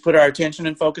just put our attention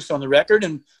and focus on the record.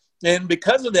 And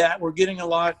because of that, we're getting a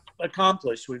lot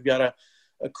accomplished. We've got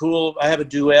I have a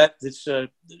duet that's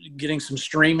getting some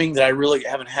streaming that I really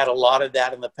haven't had a lot of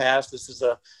that in the past. This is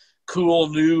a cool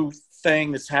new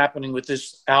thing that's happening with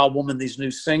this album and these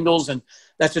new singles. And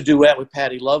that's a duet with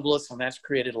Patty Loveless, and that's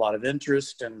created a lot of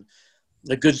interest. And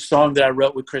a good song that I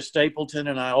wrote with Chris Stapleton,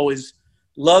 and I always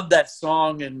loved that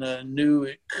song and knew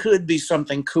it could be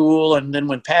something cool. And then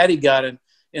when Patty got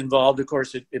involved, of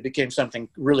course, it became something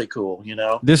really cool, you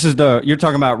know. This is you're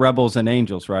talking about Rebels and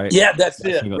Angels, right? Yeah, that's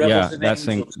it. Rebels and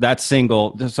Angels. That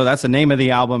single. So that's the name of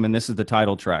the album, and this is the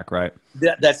title track, right?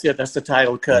 That's it. That's the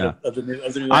title cut of the new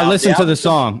album. I listened to the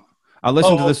song. I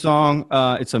listened to the song.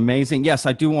 It's amazing. Yes,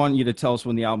 I do want you to tell us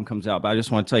when the album comes out, but I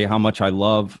just want to tell you how much I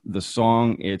love the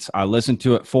song. I listened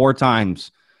to it 4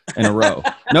 times in a row.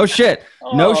 No shit.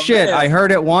 No shit. Man. I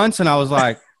heard it once and I was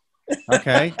like,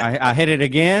 okay. I hit it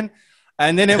again.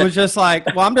 And then it was just like,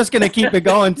 well, I'm just going to keep it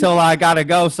going until I got to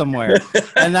go somewhere.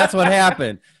 And that's what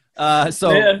happened.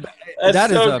 So man,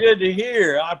 that's so good to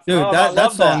hear.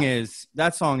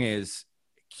 That song is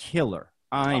killer.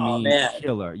 I mean,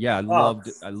 killer. Yeah,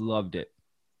 I loved it.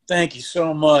 Thank you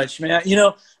so much, man. You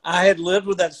know, I had lived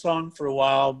with that song for a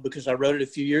while because I wrote it a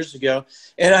few years ago.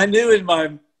 And I knew in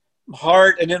my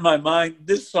heart and in my mind,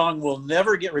 this song will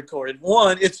never get recorded.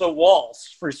 One, it's a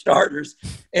waltz for starters.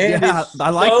 And I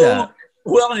like that.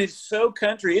 Well, and it's so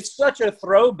country. It's such a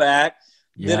throwback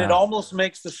that it almost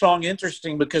makes the song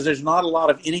interesting because there's not a lot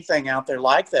of anything out there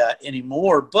like that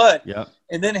anymore. But,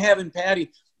 and then having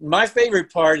Patty, my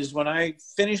favorite part is when I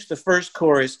finish the first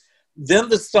chorus, then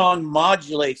the song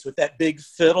modulates with that big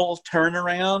fiddle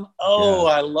turnaround. Oh,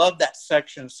 I love that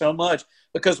section so much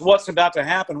because what's about to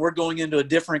happen, we're going into a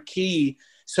different key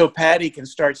so Patty can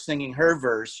start singing her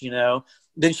verse, you know.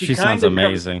 Then she sounds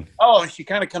amazing. She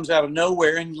kind of comes out of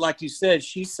nowhere. And like you said,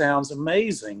 she sounds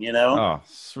amazing, you know. Oh,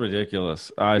 it's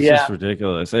ridiculous. It's just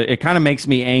ridiculous. It kind of makes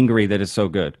me angry that it's so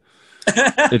good.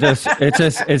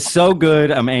 It's so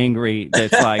good. I'm angry.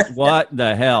 It's like, what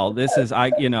the hell? This is,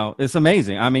 it's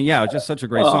amazing. I mean, it's just such a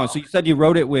great song. So you said you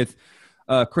wrote it with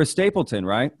Chris Stapleton,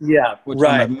 right? Yeah,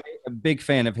 right. I'm a big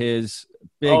fan of his,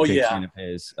 big fan of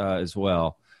his as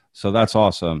well. So that's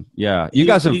awesome. Yeah. You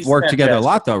guys have worked together a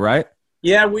lot though, right?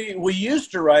 Yeah, we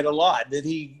used to write a lot. That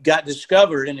he got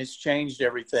discovered and it's changed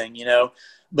everything, you know.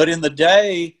 But in the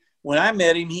day when I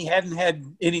met him, he hadn't had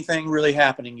anything really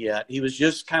happening yet. He was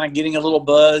just kind of getting a little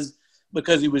buzz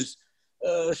because he was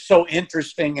so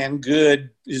interesting and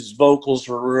good. His vocals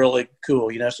were really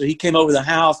cool, you know. So he came over to the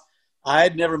house. I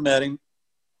had never met him,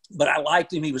 but I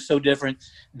liked him. He was so different.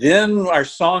 Then our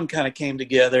song kind of came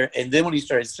together. And then when he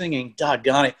started singing,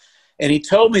 doggone it. And he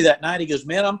told me that night, he goes,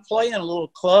 man, I'm playing a little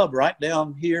club right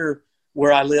down here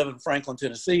where I live in Franklin,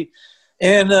 Tennessee.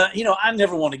 And, I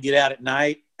never want to get out at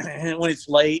night when it's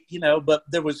late, but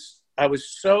I was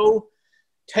so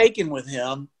taken with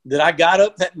him that I got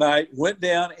up that night, went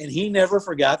down, and he never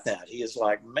forgot that. He is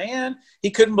like, man,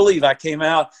 he couldn't believe I came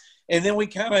out. And then we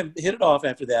kind of hit it off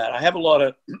after that. I have a lot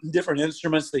of different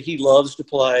instruments that he loves to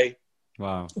play.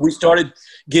 Wow. We started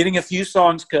getting a few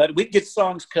songs cut. We'd get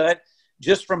songs cut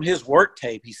just from his work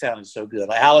tape. He sounded so good.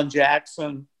 Like Alan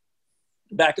Jackson,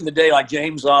 back in the day, like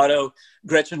James Otto,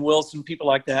 Gretchen Wilson, people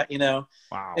like that,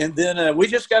 Wow. And then we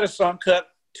just got a song cut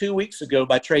 2 weeks ago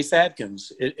by Trace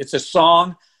Adkins. It's a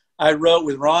song I wrote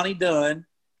with Ronnie Dunn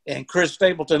and Chris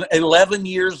Stapleton 11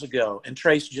 years ago, and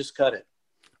Trace just cut it.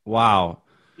 Wow.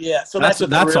 Yeah, so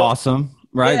that's awesome,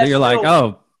 right? Yeah, you're like,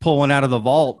 pull one out of the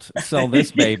vault, sell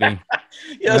this baby.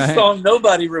 A song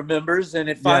nobody remembers, and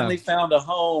it finally found a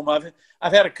home.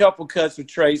 I've had a couple cuts with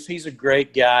Trace. He's a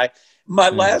great guy. My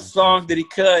last song that he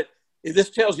cut,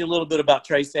 this tells you a little bit about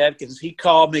Trace Adkins. He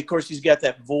called me. Of course, he's got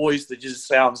that voice that just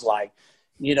sounds like,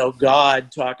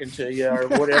 God talking to you or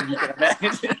whatever you can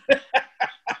imagine.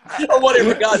 Or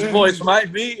whatever God's voice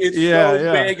might be. It's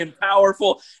so big and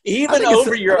powerful. Even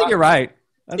over your... I think you're right.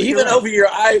 Even over your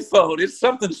iPhone, it's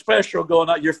something special going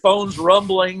on. Your phone's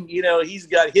rumbling. He's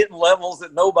got hitting levels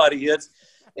that nobody hits.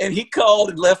 And he called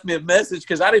and left me a message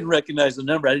because I didn't recognize the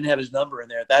number. I didn't have his number in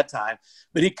there at that time.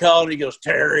 But he called and he goes,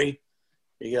 Terry,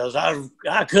 he goes, I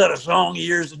cut a song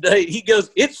years a day. He goes,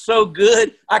 it's so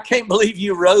good. I can't believe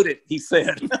you wrote it, he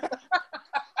said.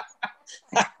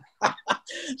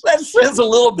 That says a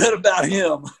little bit about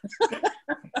him.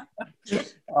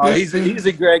 He's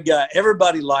a great guy.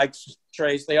 Everybody likes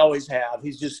Trace. They always have.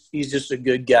 He's just a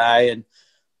good guy, and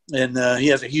he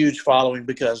has a huge following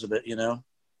because of it.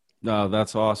 No,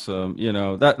 that's awesome.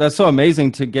 That's so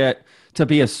amazing to get to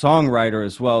be a songwriter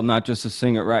as well, not just a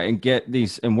singer, right? And get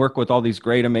these and work with all these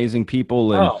great, amazing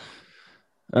people.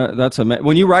 And that's amazing.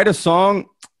 When you write a song,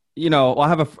 I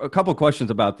have a couple of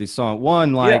questions about this song.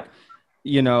 One,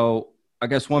 I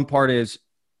guess one part is,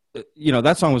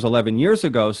 that song was 11 years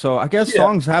ago. So I guess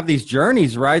songs have these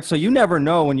journeys, right? So you never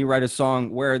know when you write a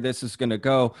song where this is going to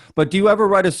go. But do you ever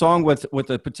write a song with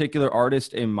a particular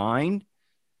artist in mind?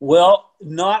 Well,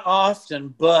 not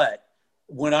often, but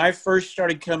when I first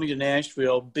started coming to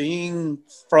Nashville, being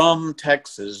from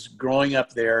Texas, growing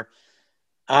up there,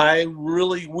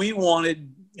 we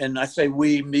wanted, and I say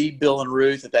we, me, Bill, and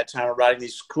Ruth at that time were writing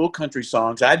these cool country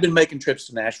songs. I'd been making trips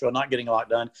to Nashville, not getting a lot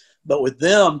done, but with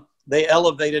them, they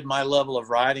elevated my level of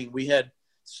writing. We had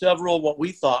several what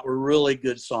we thought were really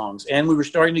good songs, and we were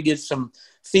starting to get some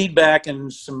feedback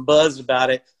and some buzz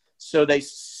about it. So they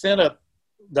sent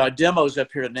the demos up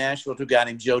here to Nashville to a guy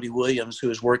named Jody Williams, who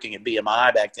was working at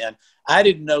BMI back then. I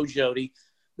didn't know Jody,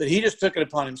 but he just took it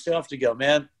upon himself to go,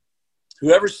 man,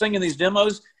 whoever's singing these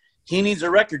demos, he needs a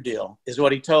record deal, is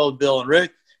what he told Bill and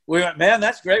Rick. We went, man,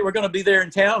 that's great. We're going to be there in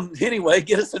town anyway.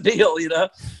 Get us a deal, you know.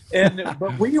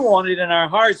 But we wanted in our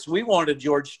hearts, we wanted a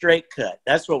George Strait cut.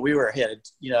 That's what we were headed,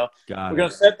 you know. We're going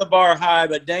to set the bar high,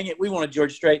 but dang it, we wanted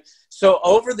George Strait. So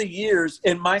over the years,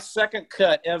 in my second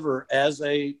cut ever as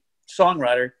a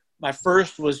songwriter, my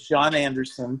first was John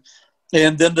Anderson,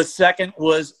 and then the second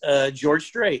was George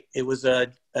Strait. It was a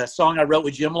song I wrote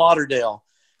with Jim Lauderdale.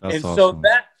 That's awesome. So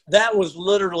that was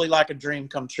literally like a dream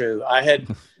come true. I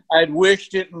had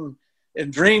wished it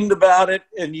and dreamed about it,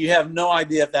 and you have no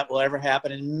idea if that will ever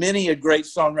happen. And many a great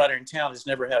songwriter in town has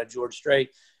never had a George Strait,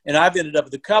 and I've ended up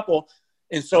with a couple.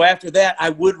 And so after that, I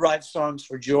would write songs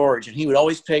for George, and he would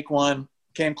always take one.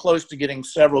 Came close to getting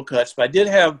several cuts, but I did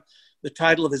have the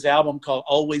title of his album called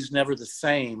Always Never the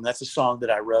Same. That's a song that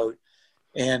I wrote.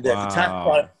 And at the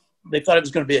time, they thought it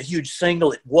was going to be a huge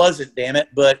single. It wasn't, damn it.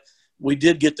 But we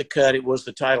did get the cut. It was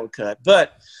the title cut.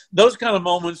 But those kind of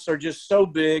moments are just so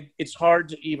big, it's hard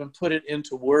to even put it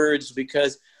into words,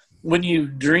 because when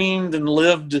you've dreamed and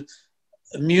lived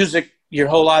music your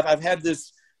whole life, I've had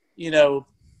this, you know,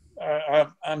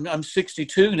 I'm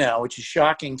 62 now, which is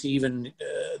shocking to even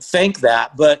think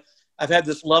that. But I've had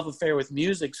this love affair with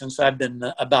music since I've been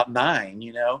about 9,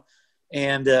 you know,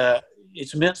 and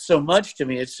it's meant so much to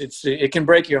me. It can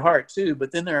break your heart too.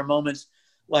 But then there are moments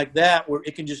like that where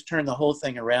it can just turn the whole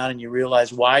thing around, and you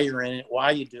realize why you're in it, why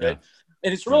you do it.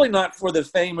 And it's really not for the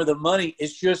fame or the money.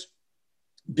 It's just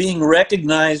being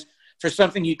recognized for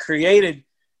something you created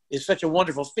is such a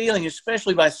wonderful feeling,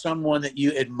 especially by someone that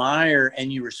you admire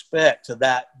and you respect to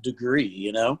that degree,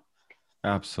 you know?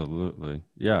 Absolutely.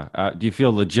 Yeah. Do you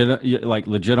feel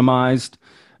legitimized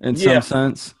in some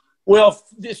sense? Well,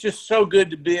 it's just so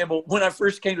good to be able, when I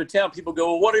first came to town, people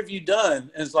go, well, what have you done?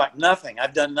 And it's like, nothing.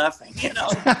 I've done nothing, you know?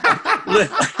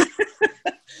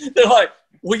 They're like,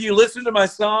 will you listen to my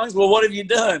songs? Well, what have you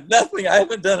done? Nothing. I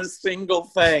haven't done a single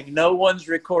thing. No one's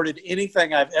recorded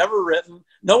anything I've ever written.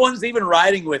 No one's even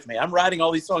writing with me. I'm writing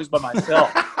all these songs by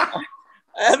myself. I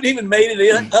haven't even made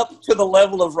it up to the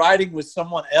level of writing with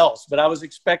someone else, but I was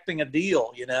expecting a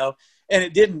deal, you know, and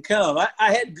it didn't come.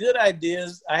 I had good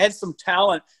ideas. I had some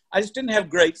talent. I just didn't have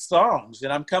great songs.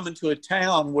 And I'm coming to a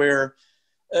town where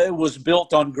it was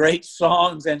built on great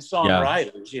songs and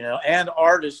songwriters, you know, and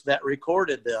artists that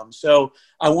recorded them. So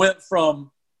I went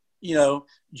from, you know,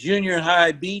 junior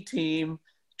high B team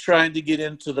trying to get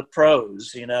into the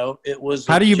pros, you know. It was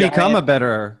how do you become a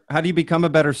better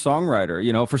songwriter,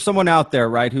 you know, for someone out there,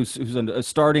 right, who's a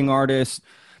starting artist,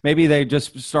 maybe they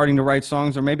just starting to write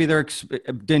songs, or maybe they're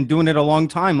been doing it a long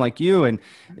time like you, and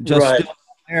just still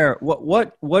there.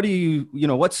 What do you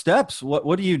know, what steps,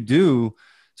 what do you do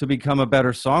to become a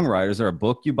better songwriter? Is there a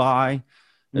book you buy?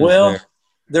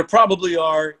 There probably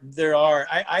are.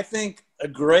 I think a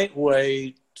great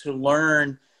way to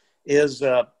learn is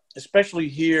especially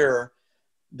here,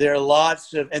 there are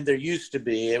lots of, and there used to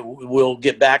be, we'll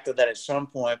get back to that at some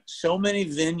point, so many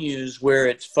venues where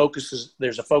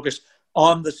there's a focus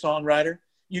on the songwriter.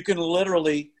 You can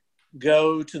literally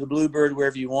go to the Bluebird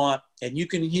wherever you want, and you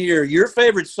can hear your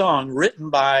favorite song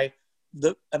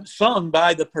sung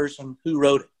by the person who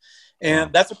wrote it.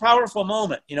 And that's a powerful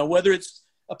moment, you know, whether it's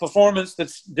a performance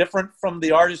that's different from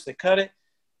the artist that cut it,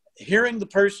 hearing the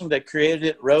person that created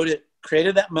it, wrote it,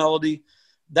 created that melody,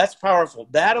 that's powerful.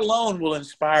 That alone will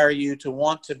inspire you to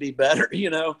want to be better, you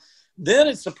know. Then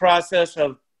it's a process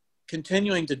of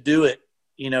continuing to do it.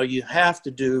 You know, you have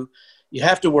to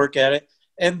work at it.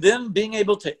 And then being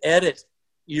able to edit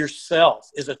yourself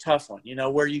is a tough one, you know,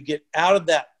 where you get out of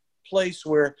that place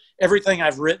where everything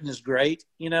I've written is great,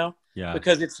 you know,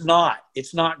 because it's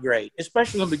not great,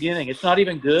 especially in the beginning. It's not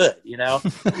even good, you know.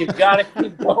 You've got to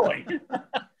keep going.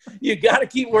 You got to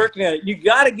keep working at it. You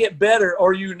got to get better,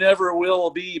 or you never will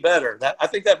be better. I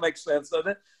think that makes sense,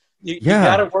 doesn't it? You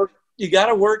got to work. You got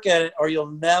to work at it, or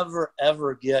you'll never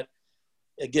ever get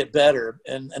better.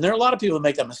 And there are a lot of people that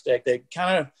make that mistake. They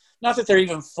kind of, not that they're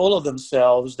even full of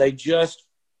themselves, they just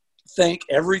think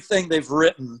everything they've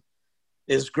written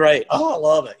is great. Oh, I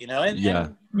love it, you know. And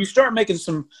you start making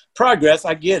some progress.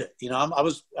 I get it. You know,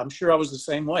 I'm sure I was the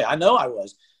same way. I know I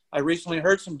was. I recently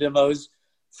heard some demos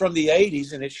from the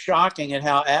 80s, and it's shocking at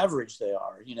how average they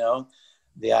are. You know,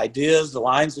 the ideas, the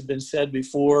lines have been said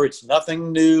before. It's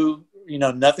nothing new, you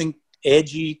know, nothing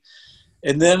edgy.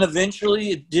 And then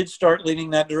eventually it did start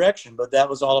leaning that direction, but that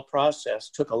was all a process.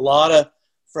 Took a lot of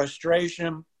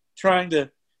frustration trying to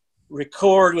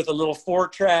record with a little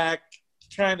 4-track,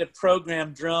 trying to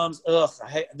program drums.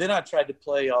 Then I tried to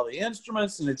play all the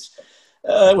instruments, and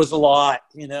it was a lot,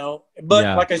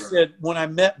 But like I said, when I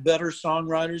met better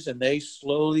songwriters and they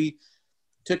slowly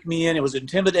took me in, it was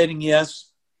intimidating,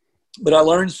 yes, but I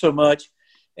learned so much,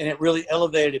 and it really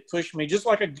elevated, it pushed me, just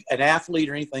like an athlete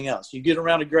or anything else. You get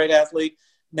around a great athlete,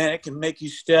 man, it can make you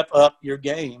step up your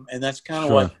game. And that's kind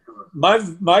of what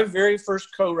my very first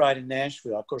co-write in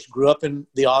Nashville, of course, grew up in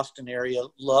the Austin area,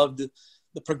 loved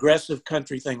the progressive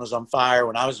country thing was on fire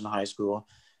when I was in high school.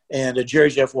 And Jerry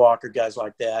Jeff Walker, guys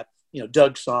like that,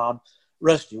 Doug Somm,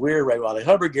 Rusty Weir, Ray Wiley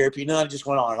Hubbard, Gary P. Nunn, just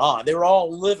went on and on. They were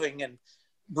all living and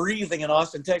breathing in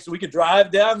Austin, Texas. We could drive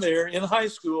down there in high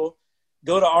school,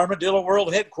 go to Armadillo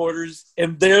World headquarters,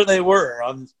 and there they were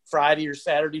on Friday or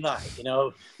Saturday night.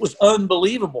 It was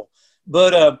unbelievable.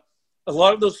 But a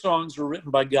lot of those songs were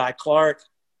written by Guy Clark,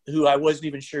 who I wasn't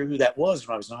even sure who that was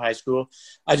when I was in high school.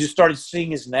 I just started seeing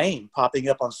his name popping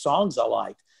up on songs I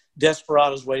liked.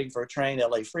 Desperados, Waiting for a Train,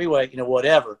 LA Freeway,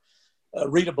 whatever.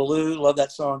 Rita Ballou, love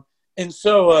that song. And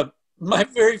so my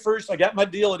very first, I got my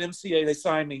deal at MCA. They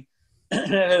signed me.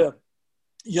 A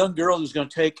young girl who's going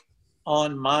to take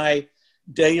on my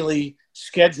daily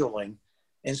scheduling.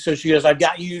 And so she goes, I've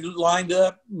got you lined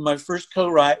up. My first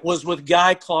co-write was with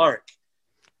Guy Clark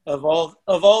of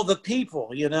all the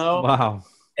people, Wow.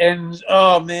 And,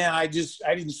 oh man, I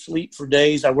didn't sleep for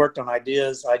days. I worked on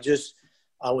ideas.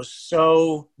 I was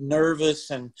so nervous,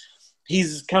 and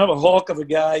he's kind of a hulk of a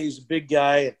guy. He's a big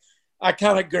guy. I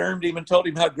kind of gurmed him and told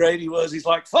him how great he was. He's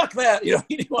like, fuck that. He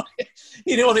didn't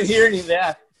want to hear any of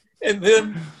that. And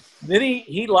then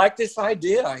he liked this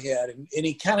idea I had, and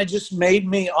he kind of just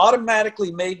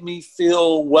automatically made me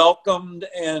feel welcomed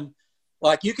and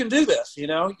like, you can do this,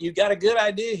 you got a good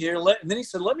idea here. And then he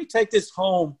said, let me take this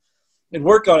home and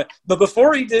work on it. But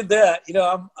before he did that,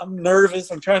 I'm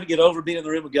nervous. I'm trying to get over being in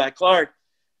the room with Guy Clark,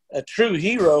 a true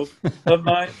hero of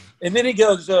mine. And then he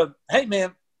goes, hey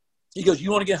man, he goes,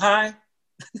 you want to get high?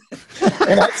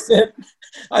 And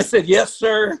I said, yes,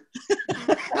 sir.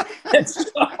 And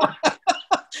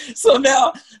so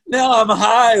now I'm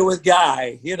high with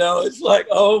Guy. It's like,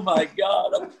 oh my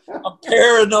God, I'm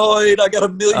paranoid. I got a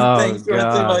million things going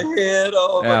through my head.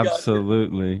 Oh my God.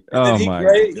 Absolutely. And then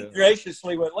he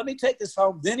graciously went, let me take this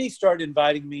home. Then he started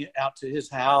inviting me out to his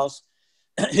house,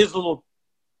 his little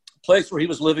place where he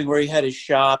was living, where he had his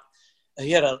shop.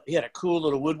 He had a cool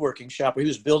little woodworking shop where he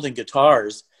was building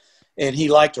guitars, and he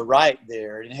liked to write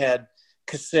there, and had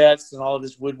cassettes and all of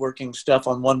his woodworking stuff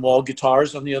on one wall,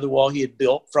 guitars on the other wall he had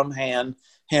built from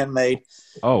handmade.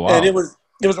 Oh, wow. And it was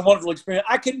a wonderful experience.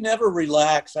 I could never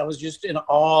relax. I was just in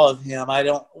awe of him.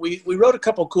 We wrote a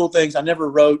couple of cool things. I never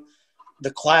wrote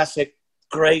the classic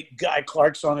great Guy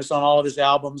Clark song that's on all of his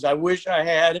albums. I wish I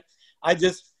had.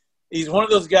 He's one of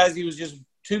those guys, he was just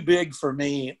too big for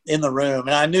me in the room.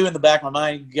 And I knew in the back of my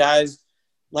mind, guys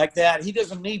like that, he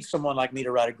doesn't need someone like me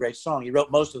to write a great song. He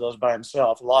wrote most of those by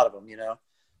himself, a lot of them,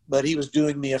 but he was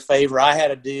doing me a favor. I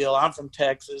had a deal. I'm from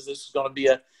Texas. This is going to be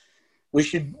we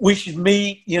should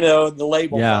meet, the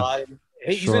label guy.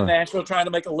 He's in Nashville trying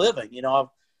to make a living,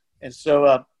 and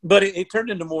so, but it turned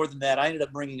into more than that. I ended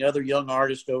up bringing other young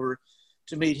artists over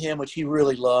to meet him, which he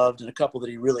really loved, and a couple that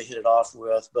he really hit it off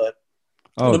with. But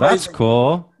that's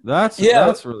cool. That's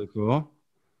really cool.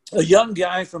 A young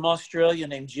guy from Australia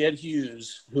named Jed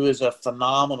Hughes, who is a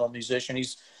phenomenal musician.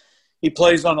 He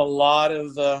plays on a lot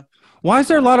of. Why is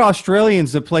there a lot of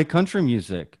Australians that play country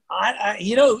music?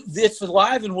 It's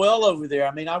alive and well over there.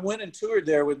 I mean, I went and toured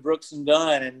there with Brooks and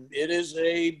Dunn, and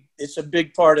it's a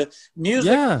big part of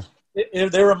music. Yeah,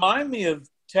 they remind me of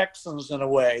Texans in a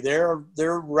way.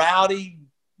 They're rowdy,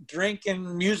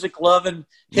 drinking, music loving.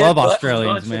 Love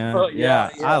Australians, man. Yeah,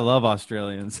 I love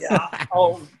Australians. Yeah.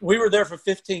 Oh, we were there for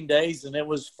 15 days, and it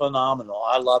was phenomenal.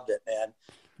 I loved it, man.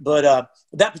 But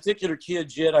that particular kid,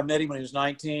 Jed, I met him when he was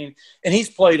 19, and he's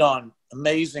played on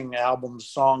amazing albums,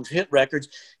 songs, hit records.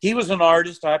 He was an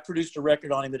artist. I produced a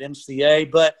record on him at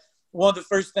MCA. But one of the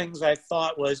first things I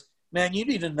thought was, man, you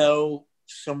need to know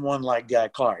someone like Guy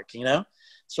Clark,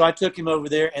 So I took him over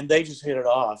there, and they just hit it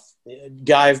off.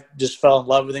 Guy just fell in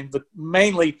love with him, but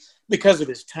mainly because of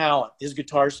his talent. His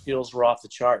guitar skills were off the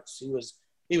charts.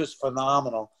 He was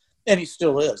phenomenal, and he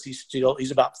still is.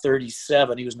 He's about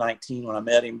 37. He was 19 when I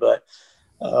met him, but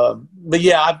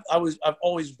yeah, I've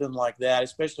always been like that,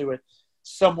 especially with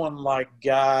someone like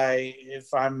Guy.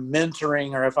 If I'm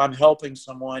mentoring or if I'm helping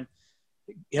someone,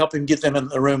 helping get them in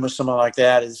the room with someone like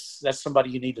that's somebody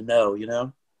you need to know,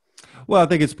 Well, I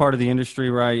think it's part of the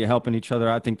industry, right? You're helping each other.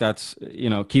 I think that's,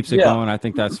 keeps it going. I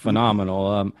think that's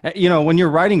phenomenal. When you're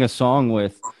writing a song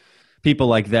with people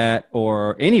like that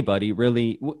or anybody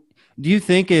really, do you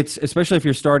think it's, especially if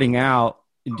you're starting out,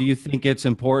 do you think it's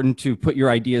important to put your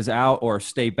ideas out or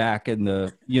stay back in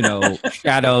the,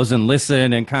 shadows and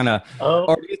listen and kind of,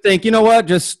 or do you think, you know what,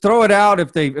 just throw it out.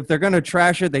 If they're going to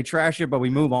trash it, they trash it, but we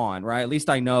move on, right? At least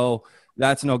I know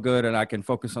that's no good and I can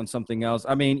focus on something else.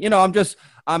 I mean,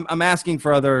 I'm asking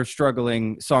for other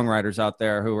struggling songwriters out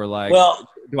there who are like, well,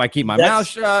 do I keep my mouth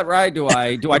shut? Right. Do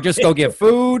I just go get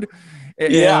food?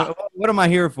 Yeah. What am I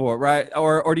here for? Right.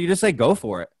 Or do you just say, go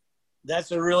for it?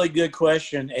 That's a really good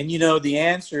question. And, the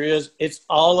answer is it's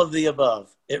all of the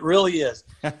above. It really is.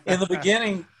 In the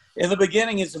beginning,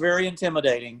 it's very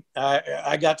intimidating.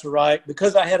 I got to write,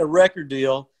 because I had a record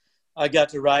deal, I got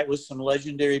to write with some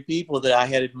legendary people that I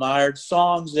had admired,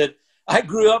 songs that I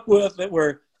grew up with that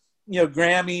were,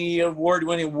 Grammy award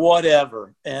winning,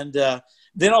 whatever. And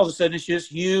then all of a sudden it's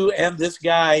just you and this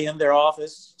guy in their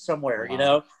office somewhere,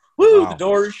 Wow. The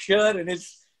door is shut and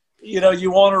it's,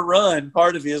 you want to run.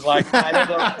 Part of you is like, I don't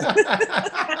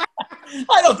know.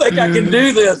 I don't think I can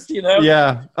do this,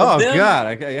 Yeah. Oh, God.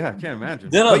 I can't imagine.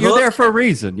 But you're there for a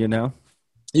reason,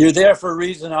 You're there for a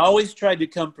reason. I always tried to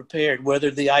come prepared,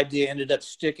 whether the idea ended up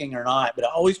sticking or not. But I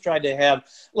always tried to have,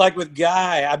 like with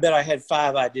Guy, I bet I had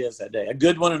 5 ideas that day. A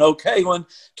good one, an okay one,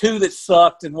 2 that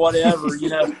sucked and whatever,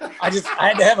 I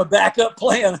had to have a backup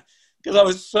plan because I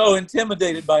was so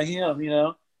intimidated by him,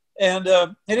 And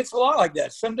it's a lot like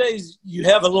that. Some days you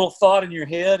have a little thought in your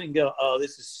head and go, oh,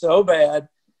 this is so bad.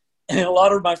 And a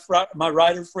lot of my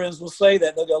writer friends will say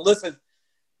that. They'll go, listen,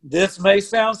 this may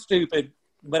sound stupid,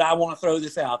 but I want to throw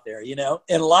this out there,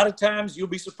 And a lot of times you'll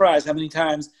be surprised how many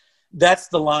times that's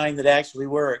the line that actually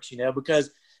works, because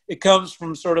it comes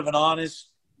from sort of an honest,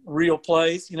 real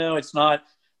place. It's not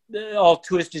all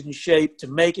twisted and shaped to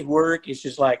make it work. It's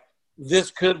just like,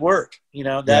 this could work,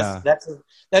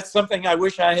 that's something I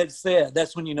wish I had said.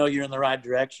 That's when you're in the right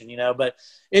direction, but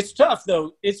it's tough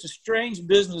though. It's a strange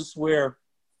business where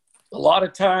a lot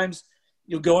of times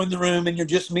you'll go in the room and you're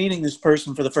just meeting this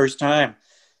person for the first time.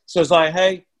 So it's like,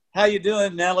 hey, how you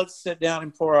doing? Now let's sit down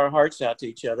and pour our hearts out to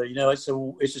each other. It's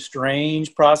a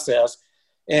strange process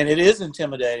and it is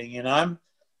intimidating. I'm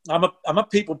a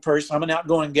people person. I'm an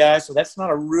outgoing guy. So that's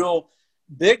not a real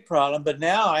big problem, but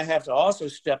now I have to also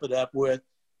step it up with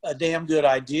a damn good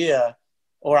idea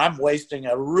or I'm wasting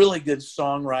a really good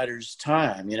songwriter's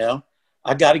time.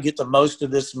 I got to get the most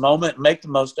of this moment, make the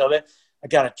most of it. I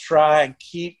got to try and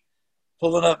keep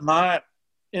pulling up my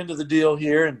end of the deal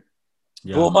here and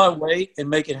pull my weight and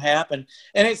make it happen.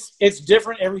 And it's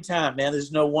different every time, man.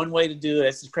 There's no one way to do it.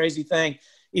 It's a crazy thing.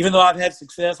 Even though I've had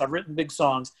success, I've written big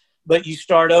songs, but you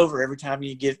start over every time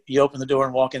you open the door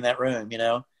and walk in that room,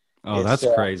 Oh, that's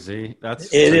crazy. That's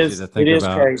crazy to think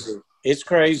about. Crazy. It's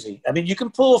crazy. I mean, you can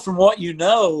pull from what you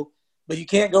know, but you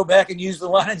can't go back and use the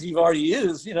lines you've already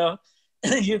used. You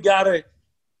gotta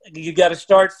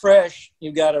start fresh.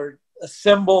 You gotta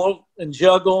assemble and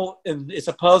juggle, and it's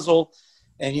a puzzle,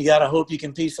 and you gotta hope you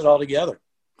can piece it all together.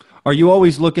 Are you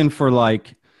always looking for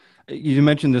you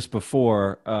mentioned this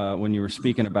before when you were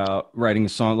speaking about writing a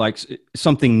song, like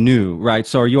something new, right?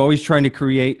 So are you always trying to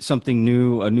create something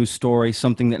new, a new story,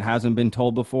 something that hasn't been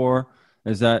told before?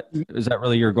 Is that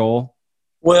really your goal?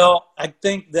 Well, I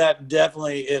think that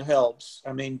definitely it helps.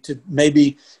 I mean, to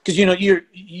maybe, because,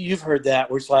 you've heard that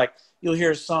where it's like, you'll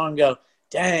hear a song go,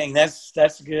 dang, that's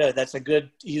good. That's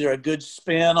either a good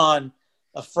spin on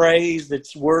a phrase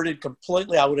that's worded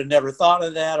completely. I would have never thought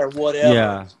of that or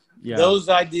whatever. Yeah. Those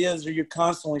ideas you're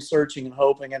constantly searching and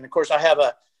hoping. And of course I have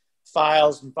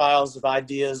files and files of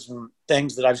ideas and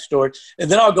things that I've stored.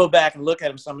 And then I'll go back and look at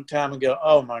them sometime and go,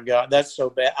 oh my God, that's so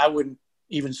bad. I wouldn't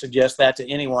even suggest that to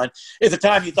anyone. At the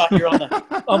time you thought you're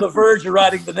on the verge of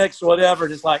writing the next whatever,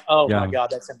 and it's like, oh my God,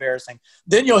 that's embarrassing.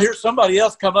 Then you'll hear somebody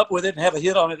else come up with it and have a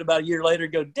hit on it about a year later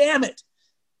and go, damn it,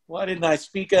 why didn't I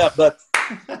speak up? But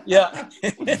yeah,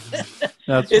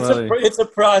 it's a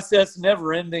process,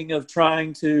 never ending, of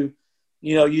trying to,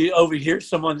 you overhear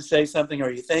someone say something, or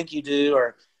you think you do,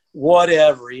 or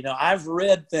whatever. I've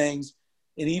read things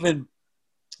and even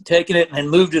taken it and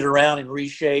moved it around and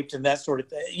reshaped and that sort of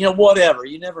thing. Whatever.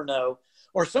 You never know.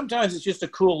 Or sometimes it's just a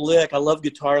cool lick. I love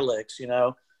guitar licks.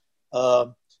 I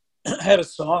had a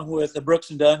song with the Brooks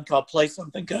and Dunn called "Play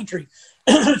Something Country."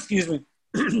 Excuse me,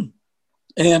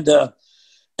 and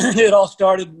it all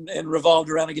started and revolved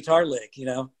around a guitar lick.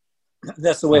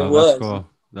 That's the way it was.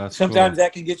 That's cool. Sometimes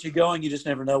that can get you going. You just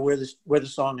never know where the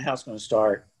song and how it's going to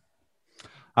start.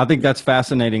 I think that's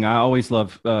fascinating. I always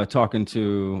love talking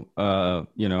to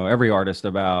every artist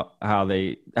about how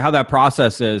that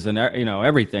process is, and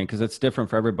everything, because it's different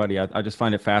for everybody. I just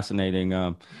find it fascinating.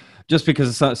 just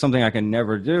because it's something I can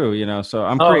never do, so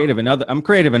I'm Oh,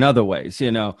 creative in other ways,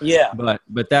 yeah.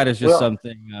 but that is just Well,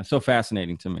 something so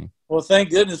fascinating to me. well, thank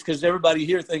goodness, because everybody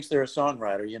here thinks they're a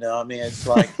songwriter. I mean, it's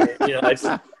like,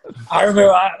 I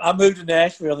remember I moved to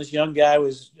Nashville. This young guy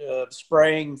was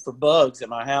spraying for bugs at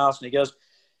my house, and he goes,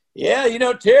 "Yeah,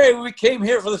 Terry, we came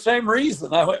here for the same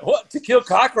reason." I went, "What? To kill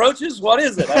cockroaches? What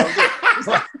is it?" I don't get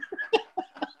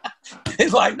it.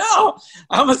 He's like, "No,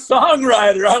 I'm a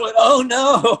songwriter." I went, "Oh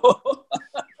no."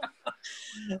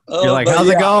 You're like, "How's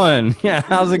it going?" Yeah,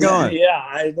 how's it going? Yeah,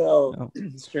 I know.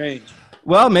 Strange.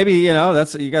 Well, maybe you got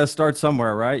to start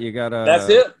somewhere, right? You got to. That's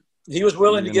it. He was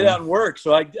willing to get out and work,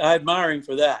 so I admire him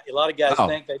for that. A lot of guys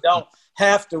think they don't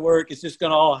have to work; it's just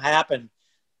going to all happen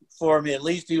for me. At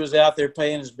least he was out there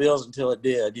paying his bills until it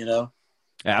did.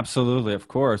 Absolutely, of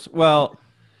course. Well,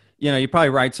 you probably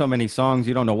write so many songs,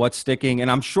 you don't know what's sticking,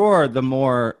 and I'm sure the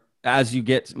more as you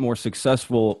get more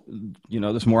successful,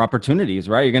 there's more opportunities,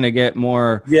 right? You're going to get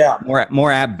more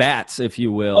at bats, if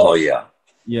you will. Oh yeah.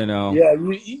 Yeah,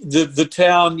 the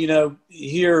town,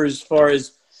 here, as far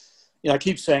as, I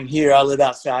keep saying here, I live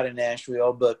outside of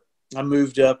Nashville, but I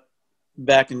moved up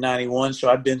back in 91. So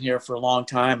I've been here for a long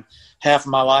time, half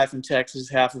of my life in Texas,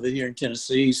 half of it here in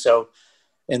Tennessee. So,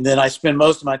 and then I spend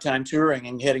most of my time touring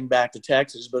and heading back to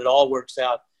Texas, but it all works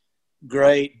out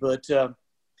great. But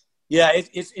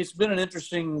it's been an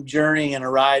interesting journey and a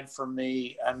ride for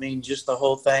me. I mean, just the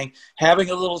whole thing, having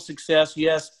a little success.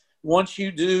 Yes. Once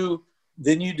you do,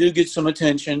 then you do get some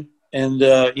attention, and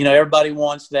everybody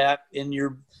wants that in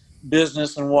your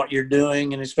business and what you're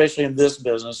doing, and especially in this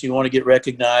business, you want to get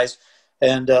recognized.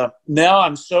 And now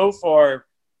I'm so far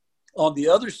on the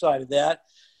other side of that.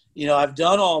 I've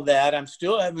done all that. I'm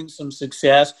still having some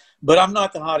success, but I'm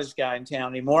not the hottest guy in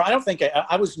town anymore. I don't think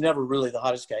I was never really the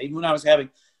hottest guy. Even when I was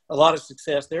having a lot of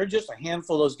success, there are just a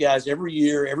handful of those guys every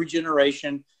year, every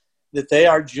generation, that they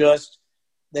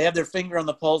have their finger on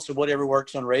the pulse of whatever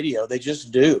works on radio. They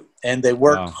just do. And they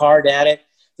work hard at it.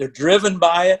 They're driven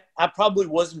by it. I probably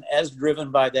wasn't as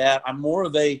driven by that. I'm more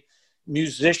of a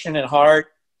musician at heart.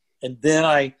 And then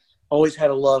I always had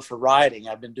a love for writing.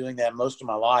 I've been doing that most of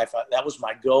my life. That was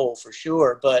my goal for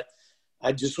sure. But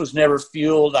I just was never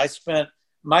fueled.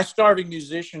 My starving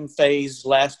musician phase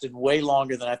lasted way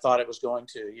longer than I thought it was going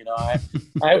to.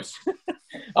 I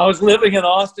was living in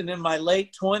Austin in my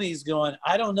late 20s going,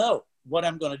 I don't know what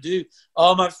I'm going to do.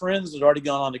 All my friends had already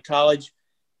gone on to college.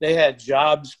 They had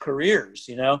jobs, careers,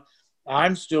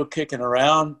 I'm still kicking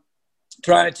around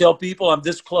trying to tell people I'm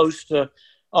this close to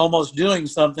almost doing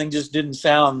something. Just didn't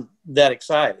sound that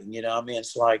exciting. I mean,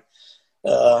 it's like,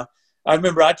 I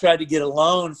remember I tried to get a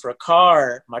loan for a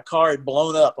car. My car had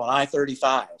blown up on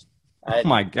I-35. Oh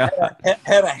my God.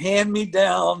 Had a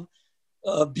hand-me-down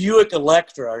Buick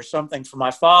Electra or something for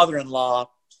my father-in-law.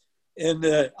 And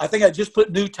I think I just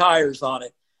put new tires on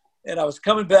it. And I was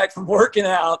coming back from working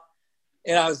out,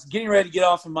 and I was getting ready to get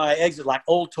off of my exit, like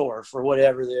Old Torf or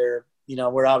whatever there,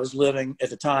 where I was living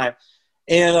at the time.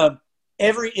 And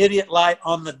every idiot light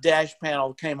on the dash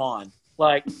panel came on.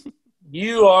 Like,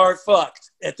 you are fucked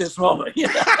at this moment.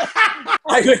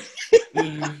 Because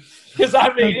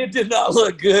I mean, it did not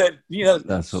look good.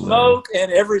 That's smoke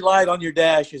and every light on your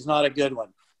dash is not a good one.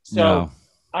 So No.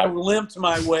 I limped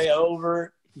my way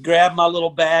over, grabbed my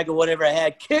little bag or whatever I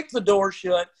had, kicked the door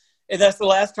shut, and that's the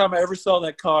last time I ever saw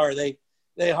that car. They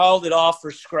hauled it off for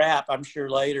scrap, I'm sure,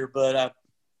 later. But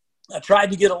I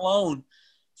tried to get a loan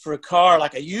for a car,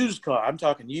 like a used car. I'm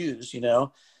talking used, And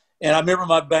I remember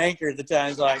my banker at the time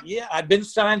was like, yeah, I'd been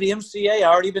signed to MCA. I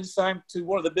already been signed to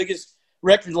one of the biggest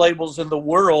record labels in the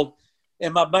world.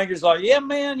 And my banker's like, yeah,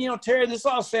 man, Terry, this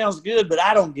all sounds good, but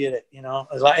I don't get it, I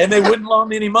was like, and they wouldn't loan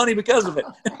me any money because of it.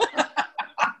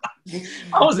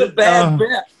 I was a bad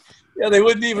bet. Yeah, they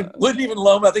wouldn't even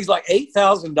loan me. I think it's like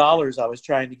 $8,000 I was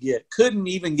trying to get. Couldn't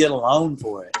even get a loan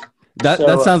for it.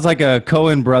 That sounds like a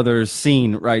Coen Brothers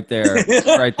scene right there.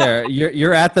 Right there.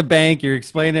 You're at the bank, you're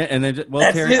explaining it, and then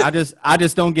Terry, I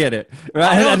just don't get it.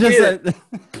 Right? I don't get it.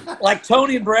 Like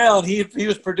Tony Brown, he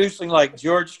was producing like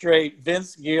George Strait,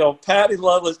 Vince Gill, Patty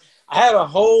Loveless. I had a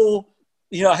whole,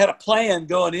 I had a plan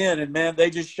going in, and man,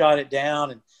 they just shot it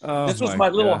down. And this was my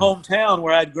little hometown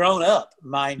where I'd grown up,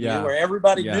 mind you, where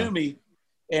everybody knew me.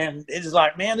 And it's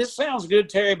like, man, this sounds good,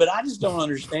 Terry, but I just don't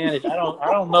understand it. I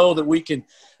don't know that we can,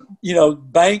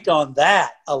 bank on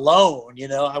that alone.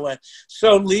 I went,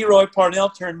 so Leroy Parnell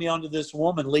turned me on to this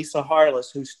woman, Lisa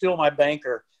Harless, who's still my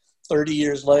banker 30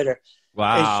 years later.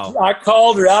 Wow. I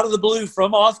called her out of the blue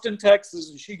from Austin, Texas.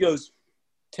 And she goes,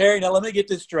 Terry, now let me get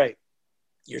this straight.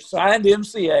 You're signed to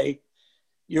MCA.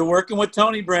 You're working with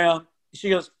Tony Brown. She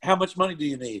goes, how much money do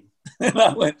you need? And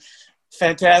I went,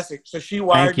 Fantastic. So she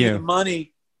wired Thank me you. the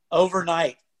money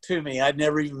overnight to me. I'd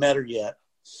never even met her yet.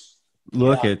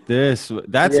 Look at this.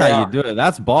 That's how you do it.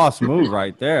 That's boss move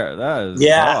right there. That is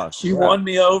boss. She won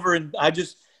me over, and I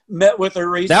just met with her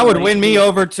recently. That would win me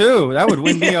over too. That would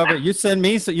win me Yeah. over. You send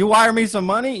me, so you wire me some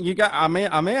money. You got. I'm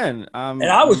in. And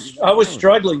I was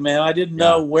struggling, man. I didn't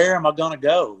know where am I going to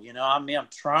go. You know, I mean, I'm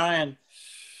trying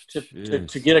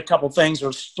to get a couple things that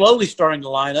are slowly starting to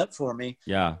line up for me.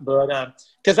 Yeah. But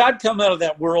because I'd come out of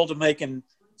that world of making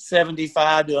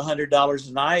 $75 to $100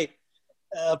 a night,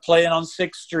 playing on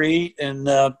 6th Street and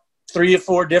 3 or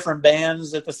 4 different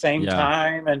bands at the same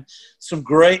time, and some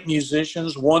great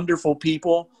musicians, wonderful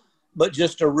people, but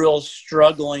just a real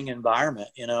struggling environment.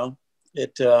 You know,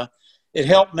 it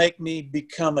helped make me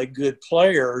become a good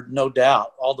player, no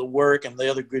doubt. All the work and the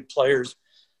other good players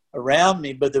around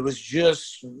me, but there was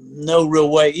just no real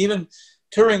way. Even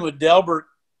touring with Delbert,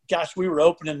 gosh, we were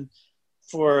opening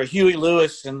for Huey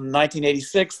Lewis in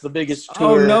 1986, the biggest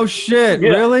tour. Oh, no shit.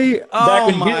 Yeah. Really?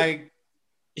 Oh, my.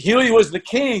 Huey was the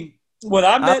king. When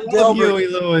I met Delbert, Huey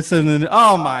Lewis, and then,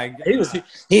 oh, my God.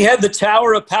 He had the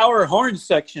Tower of Power horn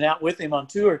section out with him on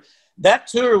tour. That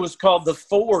tour was called the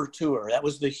 4 Tour. That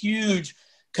was the huge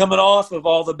coming off of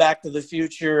all the Back to the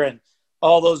Future and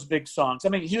all those big songs. I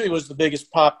mean, Huey was the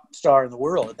biggest pop star in the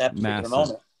world at that particular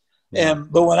moment. Yeah.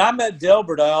 But when I met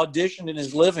Delbert, I auditioned in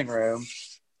his living room.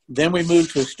 Then we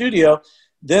moved to a studio.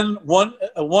 Then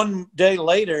one day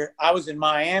later, I was in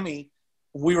Miami.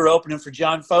 We were opening for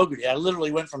John Fogerty. I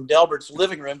literally went from Delbert's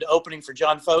living room to opening for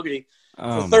John Fogerty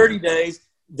for 30 days.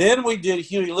 Then we did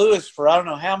Huey Lewis for I don't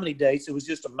know how many days. It was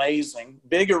just amazing.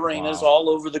 Big arenas all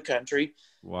over the country,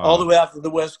 all the way out to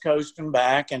the West Coast and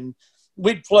back. And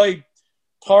we'd play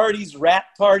parties,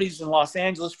 rap parties in Los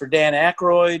Angeles for Dan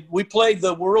Aykroyd. We played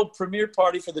the world premiere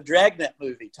party for the Dragnet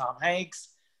movie. Tom Hanks,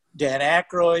 Dan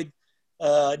Aykroyd.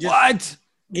 What?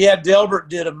 Yeah, Delbert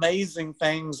did amazing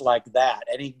things like that,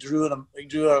 and he drew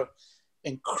a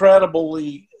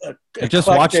incredibly. I just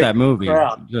watched that movie.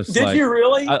 Did you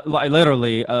really? I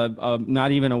literally,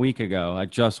 not even a week ago. I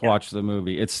just watched the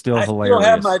movie. It's still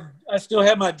hilarious. I still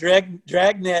have my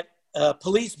Dragnet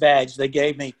police badge they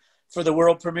gave me for the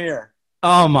world premiere.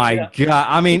 Oh my God!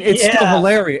 I mean, it's still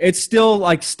hilarious. It still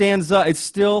like stands up. It's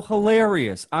still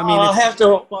hilarious. I mean, I'll have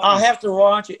to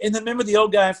watch it. And then remember the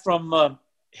old guy from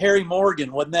Harry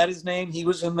Morgan? Wasn't that his name? He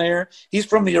was in there. He's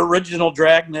from the original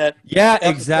Dragnet. Yeah,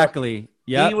 exactly.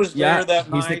 Yeah, he was there that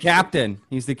night. He's the captain.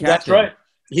 That's right.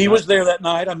 He was there that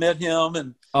night. I met him,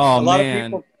 and a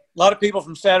lot of people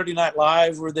from Saturday Night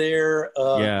Live were there.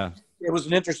 It was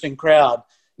an interesting crowd.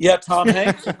 Yeah, Tom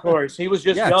Hanks, of course. He was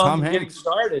just young, getting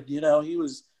started. You know, he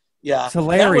was. Yeah, it's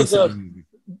hilarious.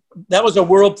 That was a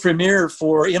world premiere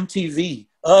for MTV.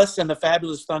 Us and the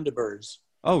Fabulous Thunderbirds.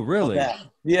 Oh, really?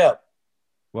 Yeah.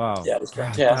 Wow. Yeah, it was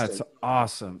fantastic. God, that's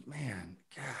awesome, man.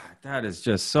 God, that is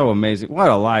just so amazing. What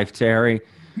a life, Terry.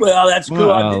 Well, that's cool.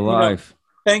 What a life.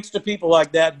 Thanks to people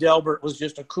like that, Delbert was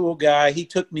just a cool guy. He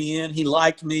took me in. He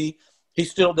liked me. He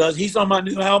still does. He's on my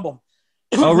new album.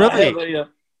 Oh, really? I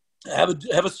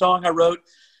have a song I wrote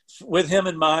with him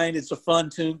in mind. It's a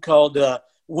fun tune called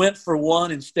 "Went for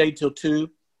One and Stayed Till Two."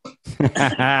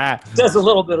 Does a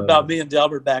little bit about me and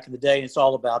Delbert back in the day. And it's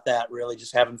all about that, really,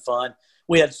 just having fun.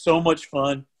 We had so much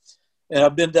fun, and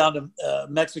I've been down to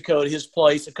Mexico at his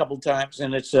place a couple of times,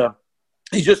 and it's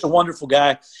he's just a wonderful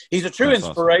guy. He's a true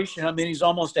inspiration. Awesome. I mean, he's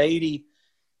almost 80.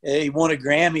 He won a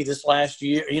Grammy this last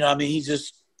year. You know, I mean,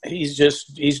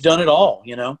 he's done it all.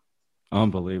 You know.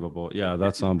 Unbelievable. Yeah,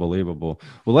 that's unbelievable.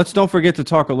 Well, don't forget to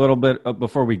talk a little bit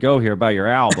before we go here about your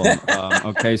album.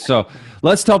 Okay, so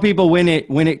let's tell people when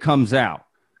it comes out.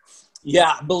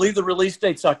 Yeah, I believe the release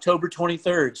date's October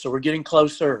 23rd, so we're getting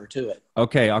closer to it.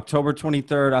 Okay, October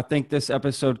 23rd. I think this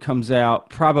episode comes out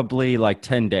probably like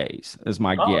 10 days is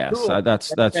my guess. Cool.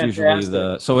 That's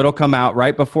usually so it'll come out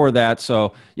right before that.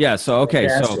 So, yeah, okay,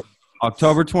 so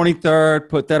October 23rd,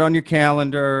 put that on your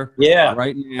calendar. Yeah.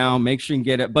 Right now, make sure you can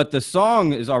get it. But the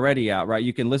song is already out, right?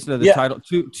 You can listen to the title.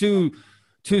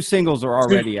 Two singles are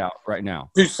already out right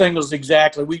now. 2 singles,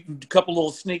 exactly. A couple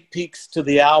little sneak peeks to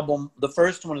the album. The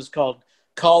first one is called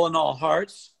Callin All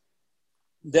Hearts.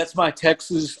 That's my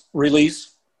Texas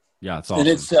release. Yeah, it's awesome. And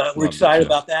it's we're excited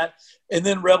about that. And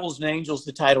then Rebels and Angels,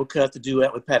 the title cut, the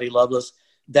duet with Patty Loveless.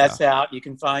 That's out. You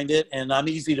can find it. And I'm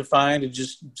easy to find. And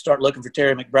just start looking for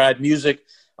Terry McBride music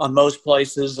on most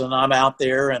places. And I'm out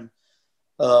there and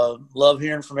love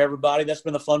hearing from everybody. That's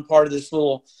been the fun part of this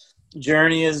little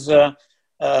journey is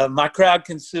my crowd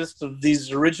consists of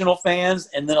these original fans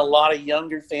and then a lot of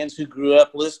younger fans who grew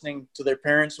up listening to their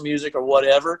parents' music or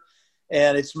whatever.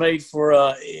 And it's made for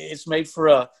a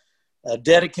a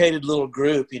dedicated little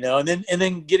group, and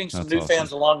then getting some That's new awesome.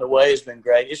 fans along the way has been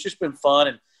great. It's just been fun,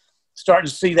 and starting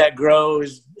to see that grow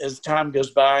as time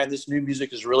goes by, and this new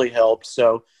music has really helped.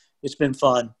 So it's been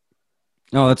fun.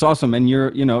 No, that's awesome. And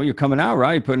you're coming out,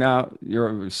 right? You're putting out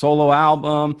your solo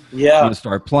album. Yeah. You're going to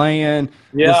start playing.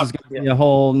 Yeah. This is going to be a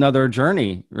whole nother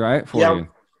journey, right? For you.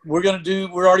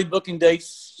 We're already booking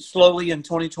dates slowly in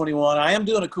 2021. I am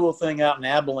doing a cool thing out in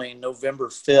Abilene, November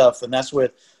 5th. And that's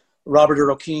with Robert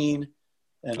Earl Keen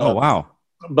and wow.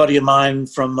 a buddy of mine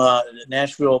from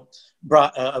Nashville,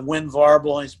 Win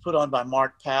Varble, and it's put on by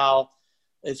Mark Powell.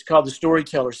 It's called the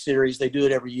Storyteller Series. They do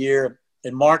it every year.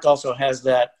 And Mark also has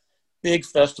that big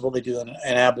festival they do in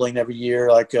Abilene every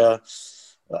year, like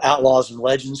Outlaws and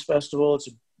Legends Festival. It's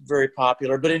very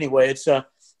popular. But anyway, it's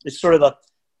sort of a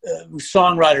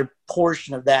songwriter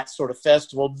portion of that sort of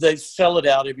festival. They sell it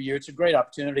out every year. It's a great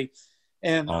opportunity.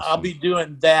 And awesome. I'll be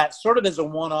doing that sort of as a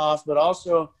one-off, but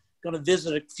also going to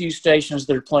visit a few stations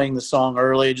that are playing the song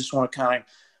early. I just want to kind of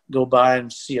go by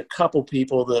and see a couple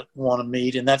people that want to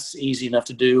meet, and that's easy enough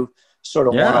to do, sort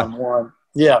of one-on-one.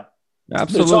 Yeah.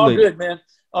 Absolutely. But it's all good, man.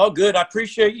 All good. I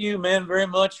appreciate you, man, very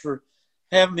much for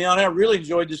having me on. I really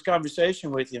enjoyed this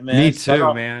conversation with you, man. Me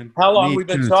too, man. How long we've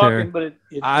been talking, but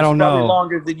it's I don't probably know.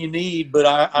 longer than you need, but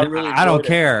I really I don't enjoyed it.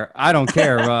 care. I don't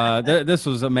care. This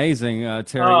was amazing,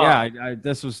 Terry.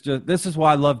 This is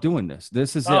why I love doing this.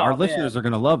 This is it. Our listeners are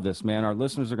going to love this, man. Our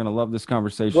listeners are going to love this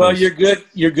conversation. Well, you're good.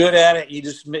 You're good at it.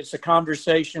 It's a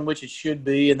conversation, which it should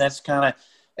be, and that's kind of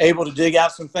able to dig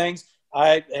out some things.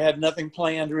 I had nothing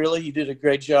planned, really. You did a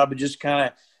great job of just kind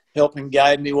of helping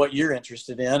guide me what you're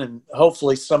interested in, and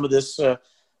hopefully some of this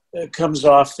comes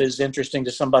off as interesting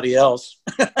to somebody else.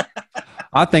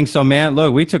 I think so, man.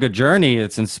 Look, we took a journey.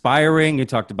 It's inspiring. You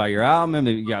talked about your album.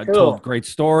 You told great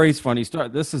stories, funny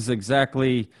stories. This is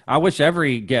exactly – I wish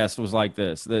every guest was like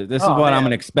this. This is what I'm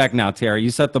going to expect now, Terry.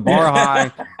 You set the bar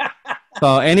high.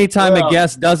 So anytime a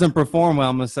guest doesn't perform well,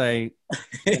 I'm going to say,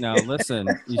 listen,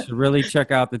 you should really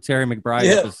check out the Terry McBride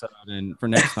episode for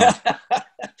next time.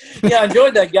 Yeah, I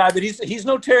enjoyed that guy, but he's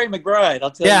no Terry McBride.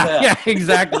 I'll tell you that. Yeah,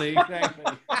 exactly.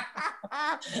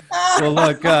 Well,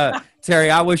 look, Terry,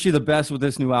 I wish you the best with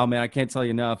this new album, man. I can't tell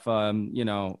you enough,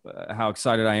 how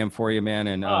excited I am for you, man.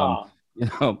 And,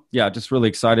 just really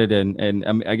excited.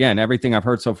 And again, everything I've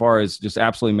heard so far is just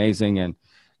absolutely amazing, and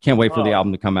can't wait for the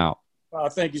album to come out. Oh,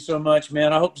 thank you so much,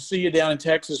 man. I hope to see you down in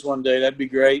Texas one day. That'd be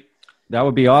great. That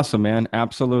would be awesome, man.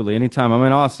 Absolutely. Anytime. I'm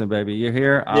in Austin, baby. You're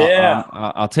here.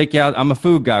 I'll take you out. I'm a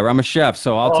food guy. I'm a chef,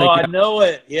 so I'll take you out. I know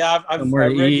it. Yeah, I've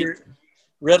read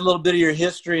a little bit of your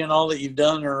history and all that you've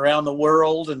done around the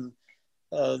world, and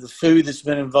the food that's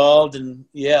been involved. And,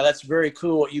 yeah, that's very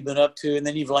cool what you've been up to. And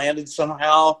then you've landed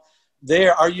somehow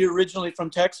there. Are you originally from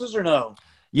Texas or no?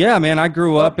 Yeah, man. I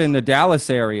grew up in the Dallas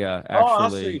area,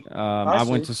 actually. I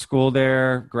went to school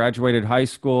there, graduated high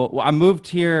school. Well, I moved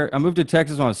to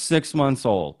Texas when I was 6 months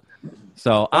old.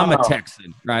 So I'm a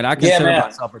Texan, right? I consider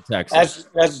myself a Texan.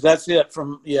 That's it.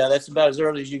 That's about as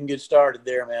early as you can get started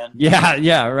there, man.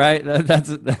 Yeah, right.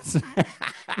 That's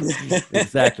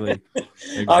exactly.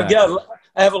 I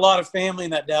have a lot of family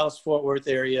in that Dallas-Fort Worth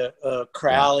area,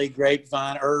 Crowley,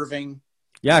 Grapevine, Irving.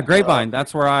 Yeah, Grapevine.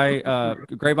 That's where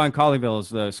Grapevine, Colleyville is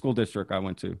the school district I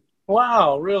went to.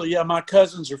 Wow, really? Yeah, my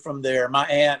cousins are from there. My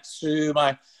Aunt Sue,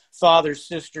 my father's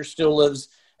sister still lives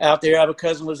out there. I have a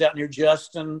cousin who lives out near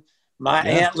Justin. My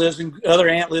other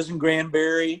aunt lives in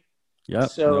Granbury. Yeah,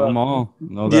 so know them all.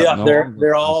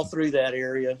 They're all through that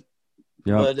area.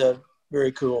 Yeah, but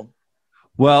very cool.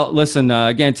 Well, listen,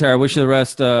 again, Terry, I wish you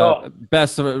the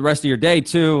best of the rest of your day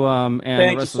too, and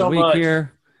the rest of the week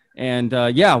here. And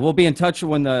we'll be in touch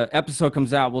when the episode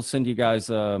comes out. We'll send you guys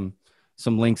some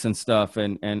links and stuff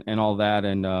and all that.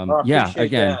 And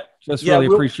really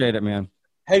appreciate it, man.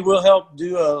 Hey, we'll help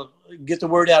get the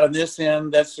word out on this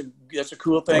end. That's a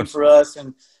cool thing for us.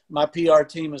 And my PR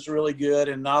team is really good.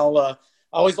 And I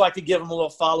always like to give them a little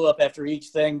follow up after each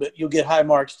thing, but you'll get high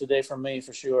marks today from me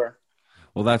for sure.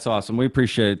 Well, that's awesome. We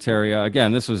appreciate it, Terry.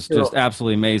 Again, this was just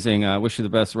absolutely amazing. I wish you the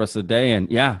best the rest of the day. And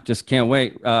just can't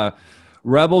wait.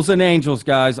 Rebels and Angels,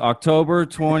 guys, October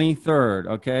 23rd.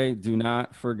 Okay, do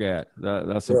not forget.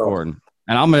 That's important.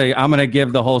 And I'm gonna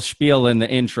give the whole spiel in the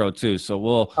intro too. So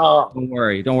don't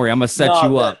worry. I'm gonna set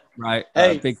you up, right?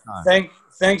 Hey, big time.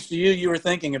 Thanks to you. You were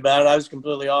thinking about it. I was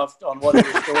completely off on what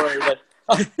your story, but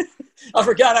I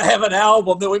forgot I have an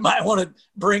album that we might want to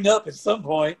bring up at some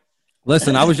point.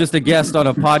 Listen, I was just a guest on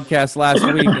a podcast last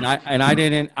week,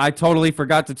 and I totally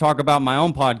forgot to talk about my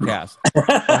own podcast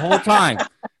the whole time.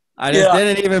 I just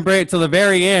didn't even bring it to the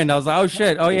very end. I was like, oh,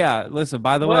 shit. Oh, yeah. Listen,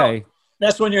 by the way.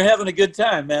 That's when you're having a good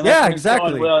time, man. Yeah,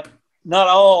 exactly. not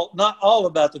all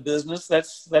about the business.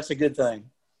 That's a good thing.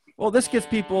 Well, this gets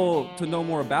people to know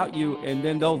more about you, and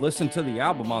then they'll listen to the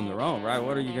album on their own, right?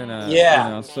 What are you gonna?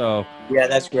 Yeah. So yeah,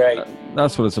 that's great.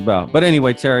 That's what it's about. But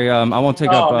anyway, Terry, I won't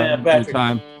take up your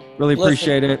time. Really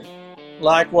appreciate it.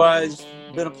 Likewise,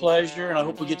 been a pleasure, and I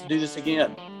hope we get to do this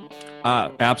again.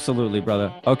 Absolutely,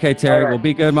 brother. Okay, Terry, Well,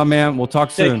 be good, my man. We'll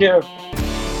talk soon. Take care.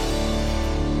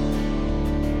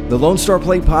 The Lone Star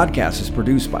Plate podcast is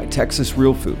produced by Texas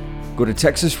Real Food. Go to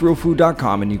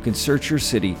texasrealfood.com and you can search your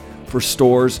city for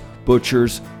stores,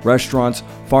 butchers, restaurants,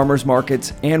 farmers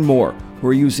markets, and more who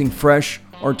are using fresh,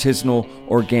 artisanal,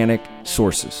 organic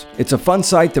sources. It's a fun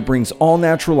site that brings all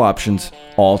natural options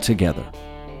all together.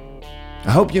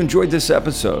 I hope you enjoyed this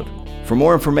episode. For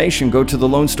more information, go to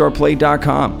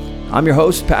thelonestarplay.com. I'm your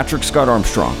host, Patrick Scott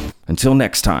Armstrong. Until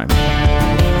next time.